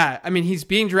Detroit. Yeah. I mean, he's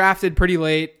being drafted pretty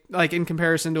late, like in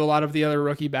comparison to a lot of the other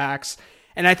rookie backs.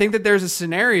 And I think that there's a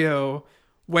scenario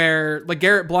where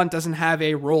LeGarrette Blount doesn't have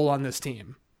a role on this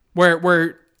team,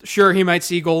 where sure, he might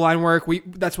see goal line work.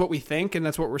 That's what we think, and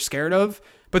that's what we're scared of.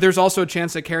 But there's also a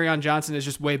chance that Kerryon Johnson is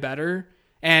just way better.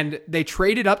 And they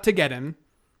traded up to get him.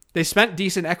 They spent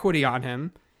decent equity on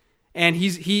him. And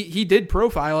he did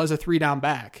profile as a 3-down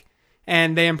back.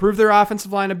 And they improved their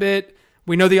offensive line a bit.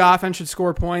 We know the offense should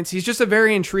score points. He's just a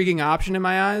very intriguing option in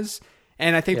my eyes.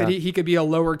 And I think that he could be a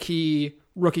lower key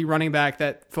rookie running back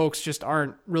that folks just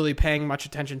aren't really paying much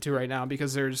attention to right now,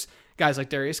 because there's guys like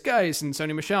Darius Geis and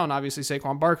Sony Michel and obviously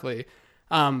Saquon Barkley.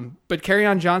 But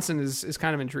Kerryon Johnson is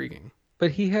kind of intriguing.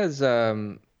 But he has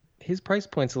his price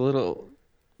point's a little,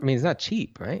 I mean, it's not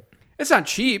cheap, right? It's not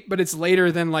cheap, but it's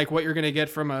later than like what you're going to get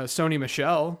from a Sony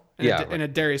Michel and a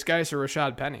Darius Geis or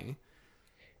Rashad Penny.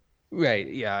 Right.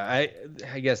 Yeah.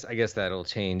 I guess that'll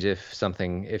change if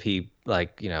he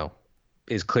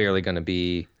is clearly going to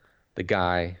be the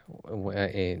guy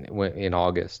in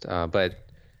August. But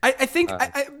I think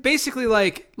I basically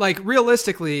like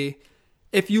realistically,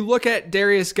 if you look at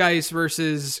Darius Geis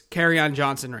versus Kerryon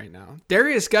Johnson right now,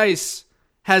 Darius Geis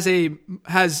has a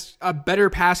better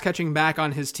pass catching back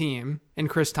on his team in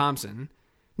Chris Thompson.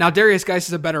 Now Darius Geis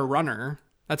is a better runner.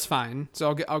 That's fine.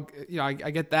 So I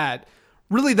get that.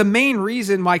 Really, the main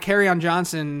reason why Kerryon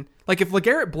Johnson, like if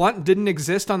LeGarrette Blount didn't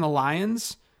exist on the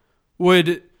Lions,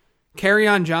 would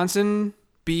Kerryon Johnson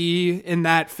be in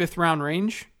that 5th round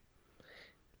range?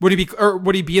 Would he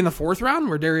be in the 4th round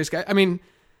where Darius Geis? I mean,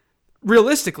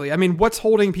 realistically, what's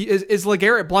holding is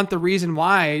LeGarrette Blount the reason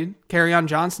why Kerryon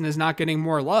Johnson is not getting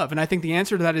more love? And I think the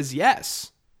answer to that is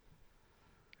yes.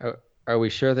 Are we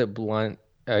sure that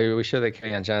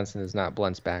Kerryon Johnson is not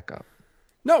Blount's backup?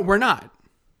 No, we're not.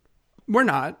 We're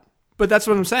not. But that's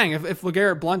what I'm saying. If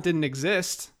LeGarrette Blount didn't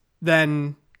exist,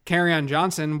 then Kerryon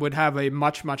Johnson would have a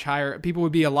much, much higher... People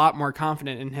would be a lot more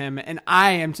confident in him. And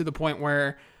I am to the point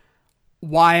where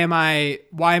why am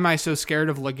I so scared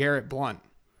of LeGarrette Blount?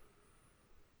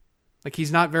 Like,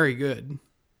 he's not very good.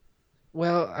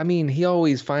 Well, I mean, he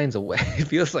always finds a way. It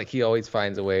feels like he always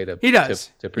finds a way to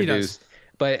produce. He does.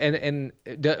 But and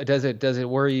does it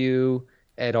worry you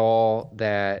at all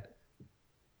that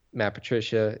Matt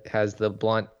Patricia has a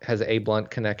Blount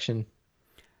connection?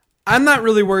 I'm not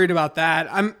really worried about that.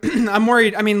 I'm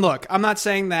worried. I mean, look, I'm not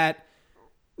saying that,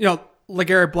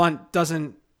 LeGarrette Blount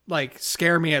doesn't like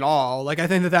scare me at all. Like I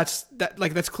think that's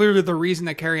clearly the reason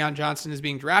that Kerryon Johnson is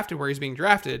being drafted where he's being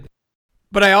drafted.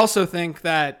 But I also think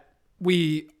that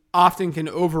we often can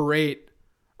overrate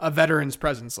a veteran's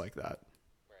presence like that.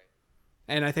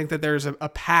 And I think that there's a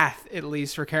path, at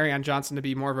least, for Kerryon Johnson to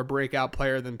be more of a breakout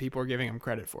player than people are giving him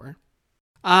credit for.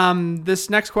 This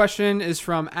next question is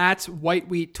from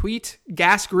 @WhiteWheatTweet.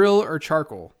 Gas grill or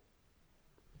charcoal?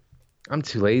 I'm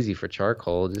too lazy for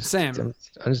charcoal. Same.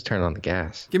 I'm just turning on the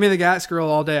gas. Give me the gas grill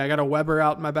all day. I got a Weber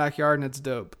out in my backyard, and it's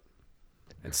dope.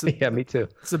 Yeah, me too.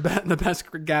 It's the best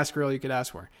gas grill you could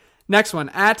ask for. Next one,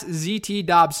 @ZT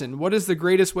Dobson. What is the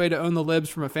greatest way to own the libs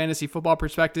from a fantasy football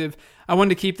perspective? I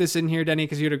wanted to keep this in here, Denny,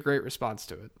 because you had a great response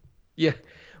to it. Yeah.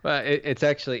 Well,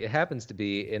 it happens to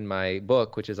be in my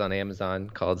book, which is on Amazon,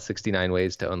 called 69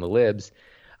 Ways to Own the Libs.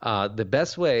 The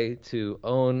best way to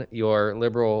own your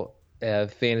liberal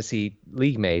fantasy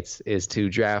league mates is to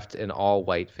draft an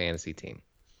all-white fantasy team.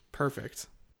 Perfect.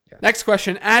 Yeah. Next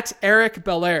question, @Eric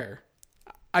Belair.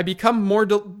 I become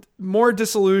more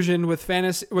disillusioned with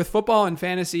football and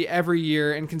fantasy every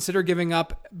year and consider giving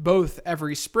up both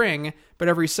every spring, but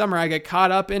every summer I get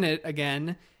caught up in it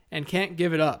again and can't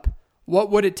give it up.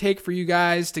 What would it take for you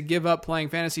guys to give up playing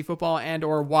fantasy football and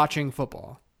or watching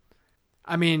football?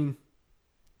 I mean,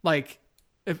 like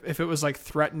if it was like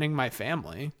threatening my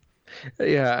family.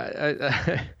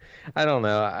 Yeah, I don't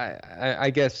know. I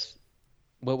guess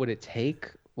what would it take?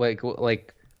 Like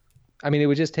I mean, it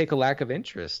would just take a lack of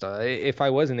interest. If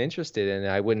I wasn't interested in it,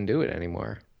 I wouldn't do it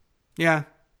anymore. Yeah,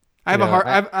 I have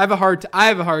a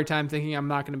hard time thinking I'm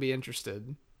not going to be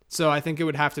interested. So I think it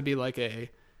would have to be like a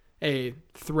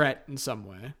threat in some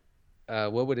way.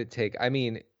 What would it take? I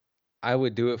mean, I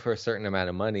would do it for a certain amount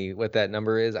of money. What that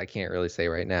number is, I can't really say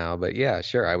right now. But yeah,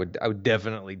 sure, I would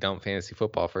definitely dump fantasy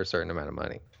football for a certain amount of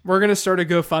money. We're gonna start a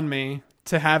GoFundMe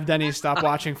to have Denny stop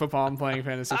watching football and playing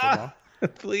fantasy football.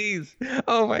 Please.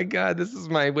 Oh my God, this is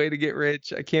my way to get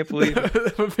rich. I can't believe it.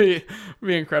 That would be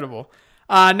incredible.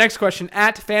 Next question,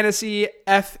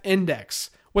 @FantasyFindex.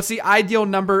 What's the ideal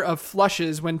number of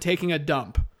flushes when taking a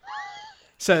dump?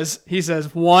 He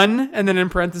says 1, and then in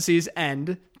parentheses,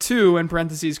 end. 2, in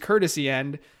parentheses, courtesy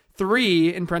end.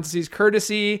 3, in parentheses,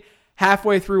 courtesy,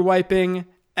 halfway through wiping,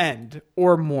 end,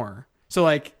 or more. So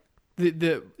like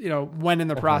the when in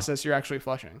the process you're actually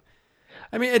flushing.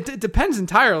 I mean, it depends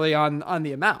entirely on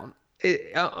the amount.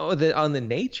 On the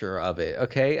nature of it,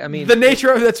 okay? I mean, the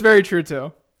nature of that's very true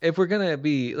too. If we're gonna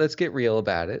let's get real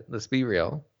about it. Let's be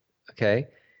real, okay?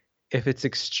 If it's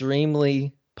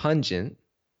extremely pungent,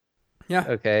 yeah,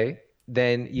 okay,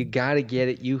 then you gotta get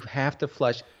it. You have to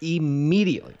flush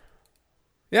immediately.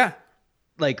 Yeah,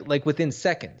 like within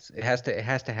seconds. It has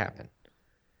to happen.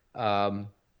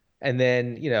 And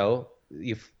then you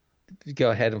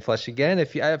go ahead and flush again. I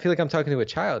feel like I'm talking to a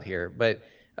child here, but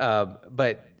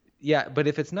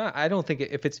if it's not, I don't think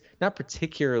if it's not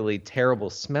particularly terrible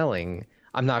smelling,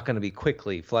 I'm not going to be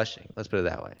quickly flushing. Let's put it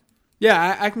that way.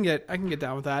 Yeah, I can get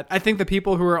down with that. I think the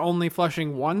people who are only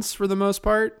flushing once for the most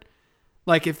part,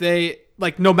 like if they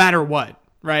no matter what,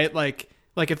 right? Like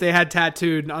if they had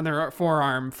tattooed on their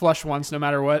forearm, flush once no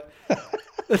matter what.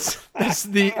 That's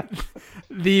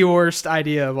the worst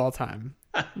idea of all time.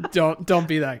 Don't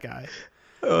be that guy.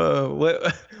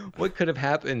 What could have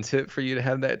happened for you to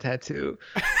have that tattoo?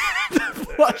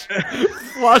 flush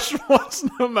once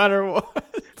no matter what.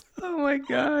 Oh my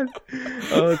God.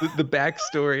 Oh, the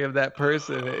backstory of that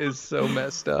person is so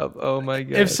messed up. Oh my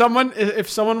God. If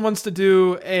someone wants to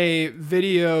do a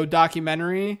video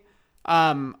documentary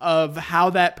of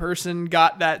how that person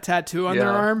got that tattoo on their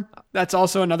arm, that's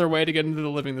also another way to get into the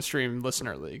Living the Stream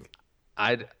listener league.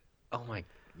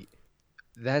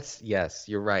 Yes,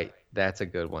 you're right. That's a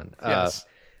good one. Yes.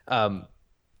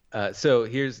 So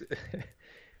here's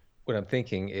what I'm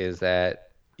thinking is that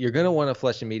you're going to want to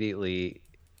flush immediately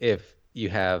if you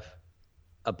have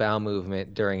a bowel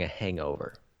movement during a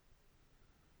hangover.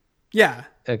 Yeah.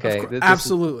 Okay.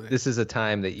 Absolutely. This is a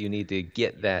time that you need to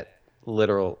get that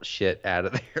literal shit out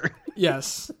of there.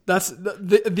 Yes. That's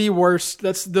the worst.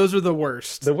 Those are the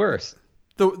worst. The worst.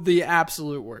 The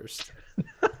absolute worst.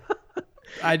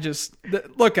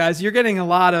 Look, guys, you're getting a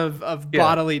lot of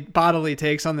bodily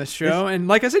takes on this show, and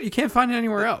like I said, you can't find it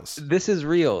anywhere else. This is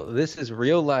real. This is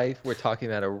real life. We're talking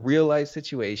about a real life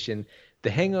situation. The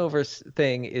hangover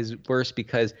thing is worse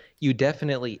because you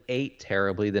definitely ate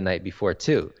terribly the night before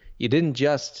too. You didn't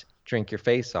just drink your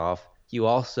face off. You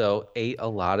also ate a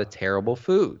lot of terrible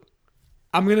food.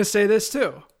 I'm going to say this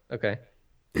too. Okay.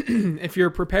 If you're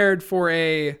prepared for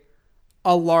a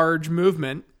large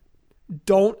movement,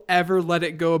 don't ever let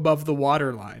it go above the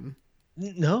waterline.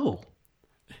 No.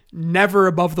 Never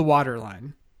above the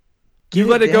waterline. You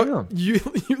let it go. You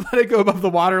let it go above the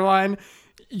waterline.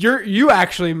 You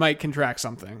actually might contract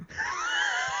something.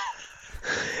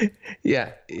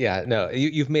 Yeah. No,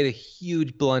 you've made a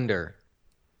huge blunder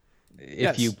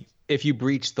if you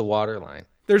breach the water line.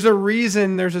 There's a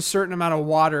reason there's a certain amount of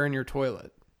water in your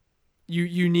toilet.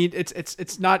 You need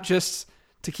it's not just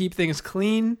to keep things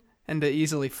clean and to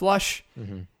easily flush.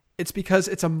 Mm-hmm. It's because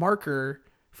it's a marker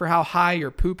for how high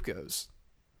your poop goes.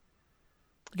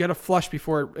 You got to flush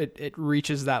before it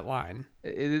reaches that line.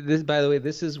 This, by the way,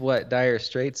 this is what Dire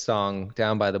Straits' song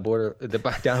 "Down by the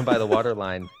Water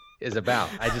Line" is about.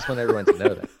 I just want everyone to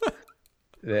know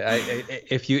that.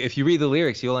 If you read the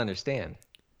lyrics, you'll understand.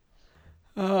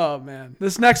 Oh man,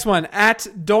 this next one at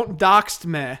Don't Dox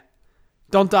Me.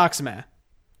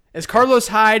 Is Carlos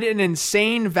Hyde an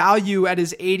insane value at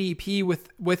his ADP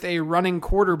with a running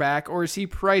quarterback, or is he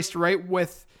priced right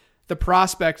with the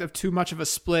prospect of too much of a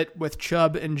split with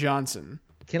Chubb and Johnson?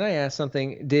 Can I ask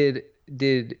something? Did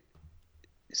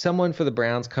someone for the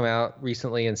Browns come out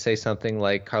recently and say something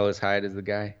like Carlos Hyde is the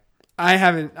guy? I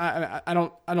haven't. I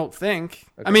don't think.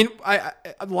 Okay. I mean,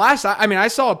 I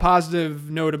saw a positive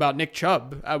note about Nick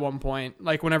Chubb at one point.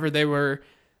 Like whenever they were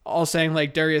all saying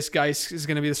like Darius Geis is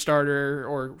going to be the starter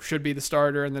or should be the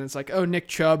starter, and then it's like, oh, Nick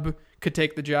Chubb could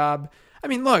take the job. I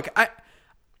mean, look, I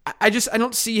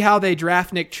don't see how they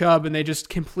draft Nick Chubb and they just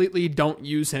completely don't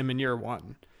use him in year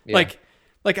one. Yeah.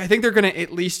 Like I think they're going to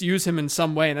at least use him in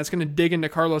some way, and that's going to dig into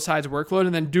Carlos Hyde's workload.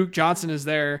 And then Duke Johnson is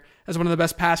there as one of the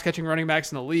best pass catching running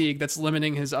backs in the league. That's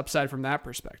limiting his upside from that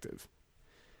perspective.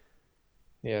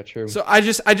 Yeah, true. So I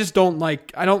just don't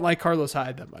like Carlos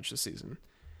Hyde that much this season.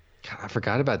 God, I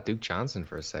forgot about Duke Johnson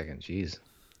for a second. Jeez.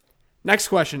 Next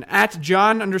question at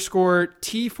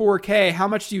John_T4K. How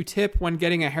much do you tip when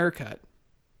getting a haircut?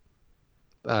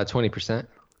 20%.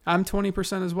 I'm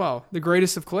 20% as well. The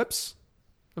greatest of clips,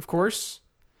 of course.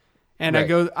 And right. I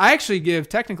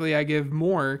give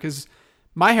more because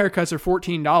my haircuts are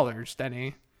 $14,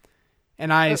 Denny.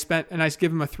 And I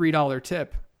give him a $3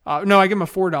 tip. No, I give him a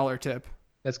 $4 tip.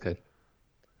 That's good.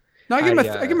 No, I give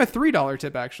him a $3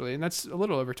 tip actually, and that's a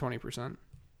little over 20%.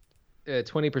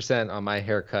 20% on my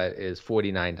haircut is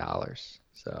 $49.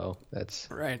 So that's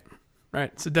right.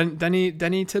 So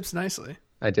Denny tips nicely.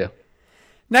 I do.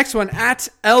 Next one at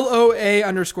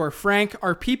LOA_Frank.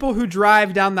 Are people who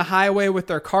drive down the highway with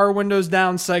their car windows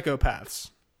down psychopaths?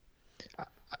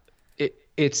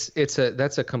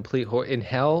 That's a complete in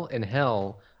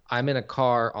hell. I'm in a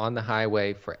car on the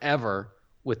highway forever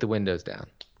with the windows down.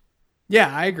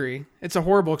 Yeah, I agree. It's a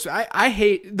horrible. I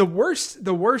hate the worst.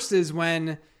 The worst is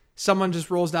when someone just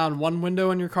rolls down one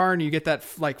window in your car and you get that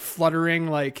like fluttering,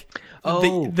 like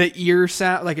the ear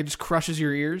sound, like it just crushes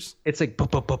your ears. It's like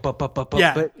yeah,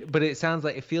 but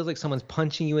it feels like someone's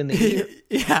punching you in the ear.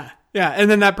 yeah,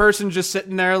 and then that person's just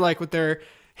sitting there like with their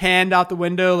hand out the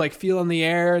window, like feeling the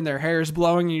air, and their hair is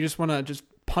blowing, and you just want to just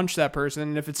punch that person.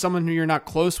 And if it's someone who you're not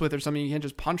close with or something, you can't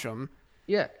just punch them.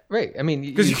 Yeah, right. I mean,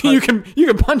 because you can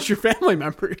punch your family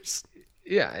members.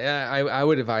 Yeah. I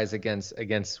would advise against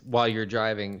while you're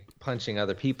driving punching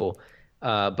other people.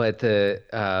 But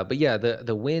yeah,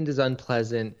 the wind is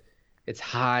unpleasant. It's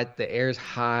hot. The air's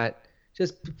hot.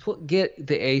 Just get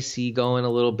the AC going a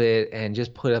little bit and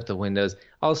just put up the windows.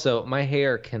 Also, my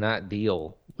hair cannot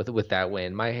deal with that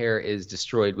wind. My hair is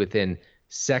destroyed within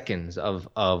seconds of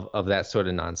that sort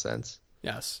of nonsense.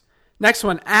 Yes. Next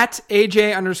one, at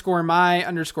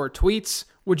AJ_my_tweets.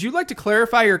 Would you like to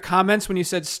clarify your comments when you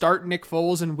said start Nick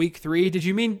Foles in week 3? Did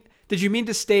you mean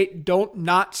to state don't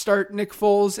not start Nick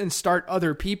Foles and start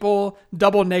other people?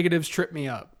 Double negatives trip me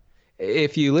up.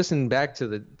 If you listen back to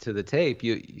the tape,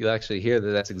 you actually hear that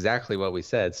that's exactly what we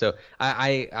said. So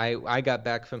I got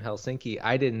back from Helsinki.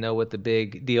 I didn't know what the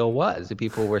big deal was.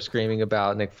 People were screaming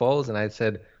about Nick Foles, and I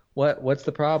said, "What's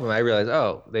the problem?" I realized,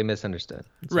 they misunderstood.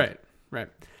 Right.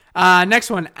 Next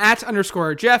one, at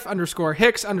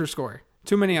 _Jeff_Hicks_.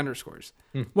 Too many underscores.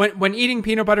 When eating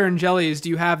peanut butter and jellies, do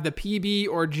you have the PB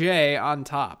or J on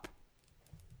top?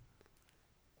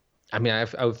 I mean, I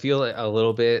would feel a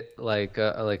little bit like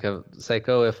a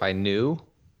psycho if I knew.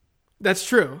 That's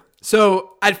true.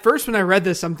 So at first when I read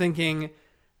this, I'm thinking,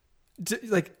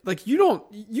 like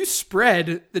you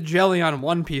spread the jelly on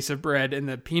one piece of bread and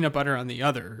the peanut butter on the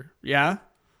other. Yeah?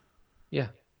 Yeah.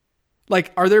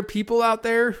 Like, are there people out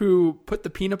there who put the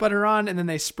peanut butter on and then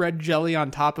they spread jelly on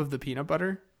top of the peanut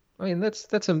butter? I mean,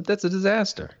 that's a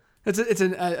disaster. It's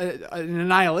an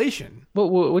annihilation.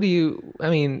 What do you? I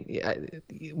mean,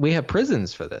 we have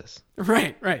prisons for this.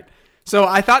 Right. So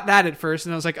I thought that at first,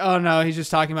 and I was like, oh no, he's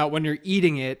just talking about when you're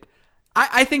eating it.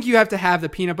 I think you have to have the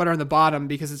peanut butter on the bottom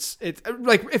because it's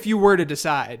like if you were to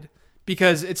decide,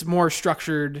 because it's more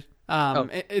structured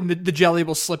And the jelly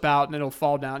will slip out and it'll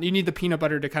fall down. You need the peanut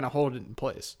butter to kind of hold it in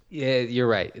place. Yeah, you're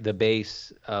right. The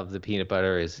base of the peanut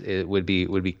butter would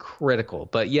be critical.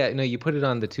 But yeah, you put it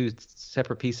on the two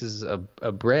separate pieces of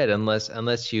bread unless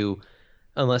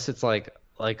it's like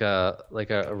a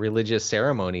religious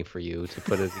ceremony for you to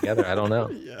put it together. I don't know.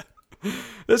 Yeah.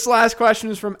 This last question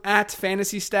is from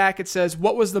 @FantasyStack. It says,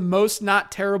 "What was the most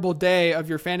not terrible day of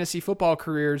your fantasy football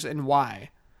careers and why?"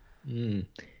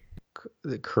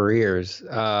 The careers.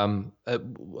 So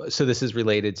this is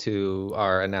related to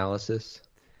our analysis.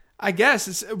 I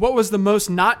guess what was the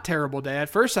most not terrible day? At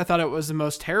first, I thought it was the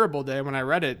most terrible day when I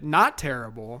read it. Not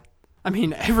terrible. I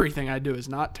mean, everything I do is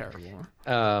not terrible.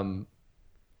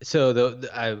 So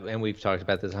and we've talked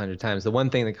about this 100 times. The one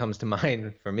thing that comes to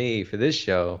mind for me for this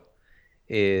show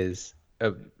is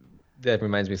that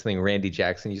reminds me of something Randy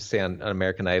Jackson used to say on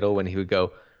American Idol when he would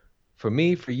go, "For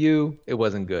me, for you, it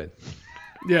wasn't good."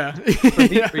 Yeah. For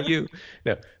me, for you.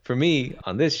 No, for me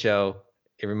on this show,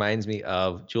 it reminds me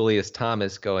of Julius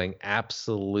Thomas going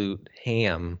absolute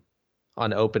ham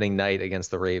on opening night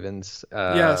against the Ravens.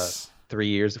 Yes. 4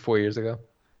 years ago.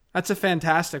 That's a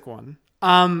fantastic one.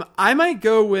 I might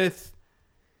go with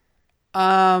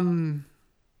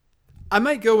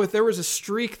there was a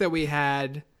streak that we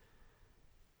had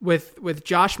with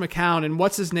Josh McCown and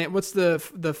what's his name? What's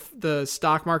the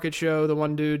stock market show? The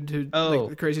one dude who like,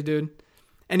 the crazy dude,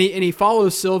 and he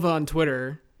follows Silva on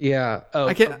Twitter. Yeah. Oh,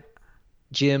 I can't.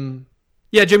 Jim.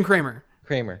 Yeah, Jim Cramer.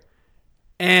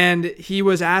 And he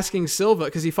was asking Silva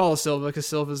because he follows Silva because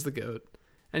Silva's the GOAT,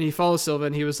 and he follows Silva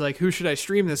and he was like, "Who should I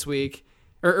stream this week?"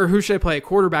 Or who should I play at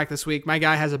quarterback this week? My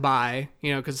guy has a bye,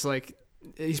 because like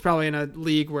he's probably in a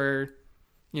league where,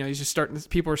 he's just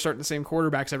people are starting the same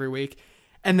quarterbacks every week.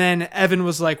 And then Evan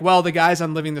was like, well, the guys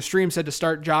on Living the Stream said to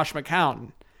start Josh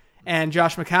McCown. And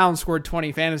Josh McCown scored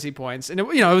 20 fantasy points. And it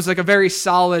was like a very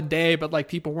solid day, but like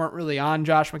people weren't really on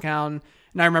Josh McCown.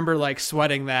 And I remember like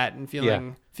sweating that and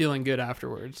feeling good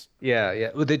afterwards.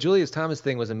 Yeah. Well, the Julius Thomas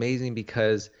thing was amazing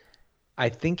because I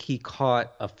think he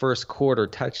caught a first quarter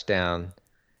touchdown.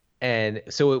 And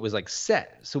so it was like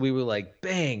set. So we were like,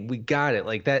 bang, we got it.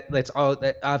 Like that's all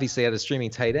that obviously at a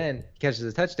streaming tight end catches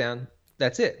a touchdown.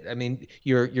 That's it. I mean,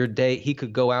 your day, he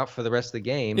could go out for the rest of the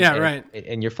game. Yeah, right.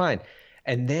 And you're fine.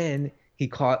 And then he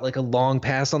caught like a long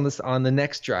pass on the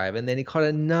next drive. And then he caught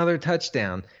another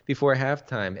touchdown before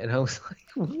halftime. And I was like,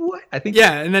 what? I think.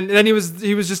 Yeah. And then he was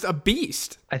just a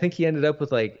beast. I think he ended up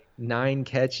with like 9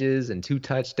 catches and 2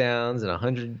 touchdowns and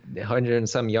 100 and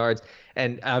some yards.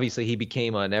 And obviously he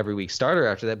became an every week starter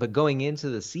after that. But going into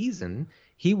the season,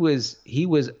 he was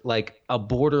like a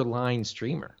borderline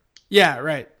streamer. Yeah,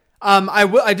 right.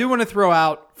 I do want to throw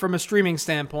out from a streaming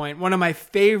standpoint, one of my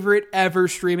favorite ever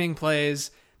streaming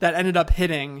plays that ended up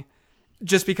hitting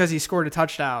just because he scored a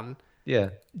touchdown. Yeah.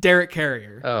 Derek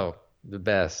Carrier. Oh, the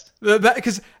best.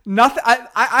 Because nothing.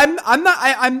 I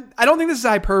don't think this is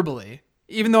hyperbole.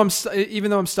 Even though I'm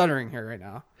stuttering here right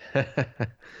now.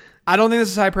 I don't think this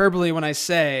is hyperbole when I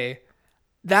say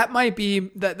that might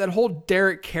be that whole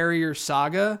Derek Carrier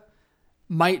saga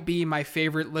might be my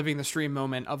favorite Living the Stream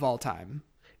moment of all time.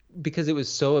 Because it was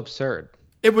so absurd.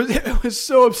 It was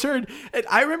so absurd. And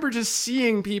I remember just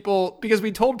seeing people, because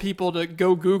we told people to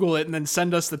go Google it and then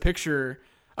send us the picture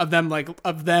of them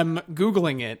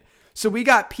Googling it. So we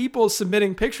got people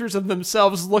submitting pictures of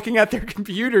themselves looking at their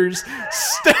computers,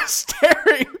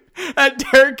 staring at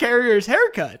Derek Carrier's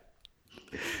haircut.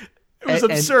 It was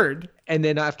absurd. And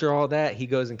then after all that, he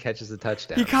goes and catches a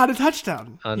touchdown. He caught a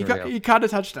touchdown. Unreal. He caught a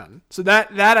touchdown. So that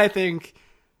I think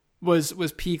was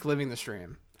peak Living the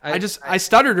Stream. I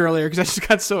stuttered earlier because I just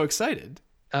got so excited.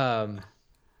 I'm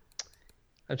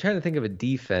trying to think of a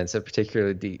defense, a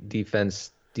particular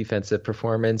defensive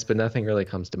performance, but nothing really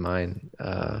comes to mind.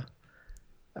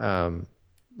 Too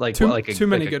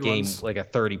many good ones, like a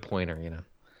 30-pointer,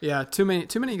 Yeah, too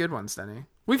many good ones, Denny.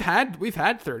 We've had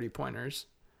 30-pointers,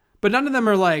 but none of them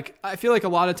are like. I feel like a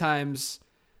lot of times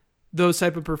those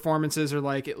type of performances are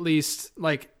like at least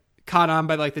like caught on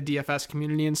by like the DFS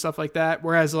community and stuff like that.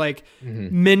 Whereas like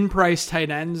min price tight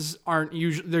ends aren't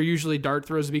usually, they're usually dart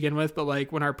throws to begin with, but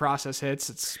like when our process hits,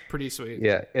 it's pretty sweet.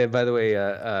 Yeah. And by the way,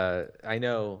 I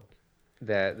know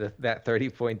that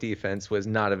 30-point defense was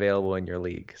not available in your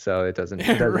league, so it doesn't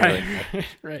right.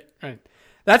 Really right.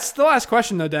 That's the last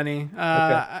question though, Denny.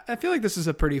 Okay. I feel like this is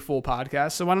a pretty full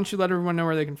podcast, so why don't you let everyone know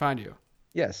where they can find you?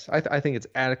 Yes, I think it's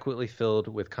adequately filled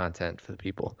with content for the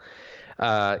people.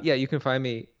 You can find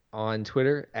me on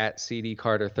Twitter at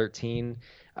CDCarter13.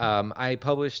 I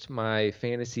published my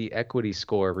fantasy equity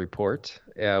score report,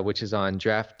 which is on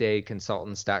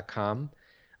draftdayconsultants.com.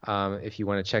 If you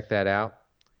want to check that out.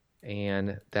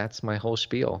 And that's my whole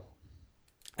spiel.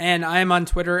 And I am on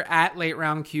Twitter at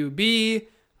LateRoundQB.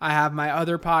 I have my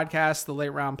other podcast, the Late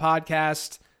Round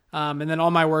Podcast, and then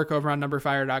all my work over on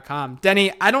numberfire.com.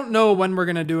 Denny, I don't know when we're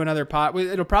going to do another pod.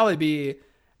 It'll probably be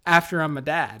after I'm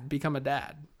become a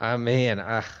dad. Man,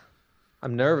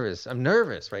 I'm nervous. I'm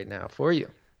nervous right now for you.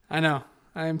 I know.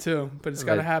 I am too, but it's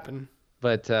got to happen.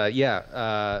 But I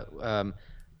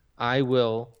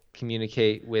will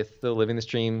communicate with the Living the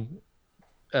Stream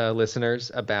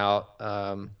listeners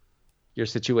about your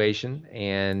situation,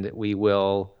 and we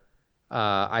will.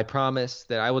 I promise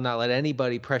that I will not let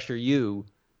anybody pressure you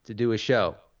to do a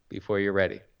show before you're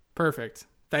ready. Perfect.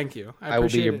 Thank you. I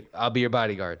appreciate it. I'll be your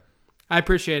bodyguard. I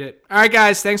appreciate it. All right,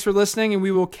 guys. Thanks for listening, and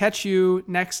we will catch you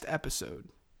next episode.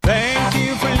 Thank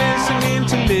you for listening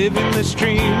to Living the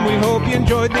Stream. We hope you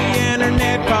enjoyed the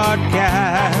internet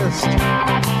podcast.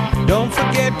 Don't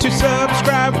forget to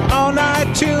subscribe on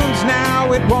iTunes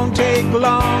now. It won't take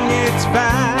long, it's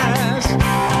fast.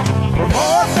 For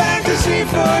more fantasy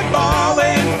football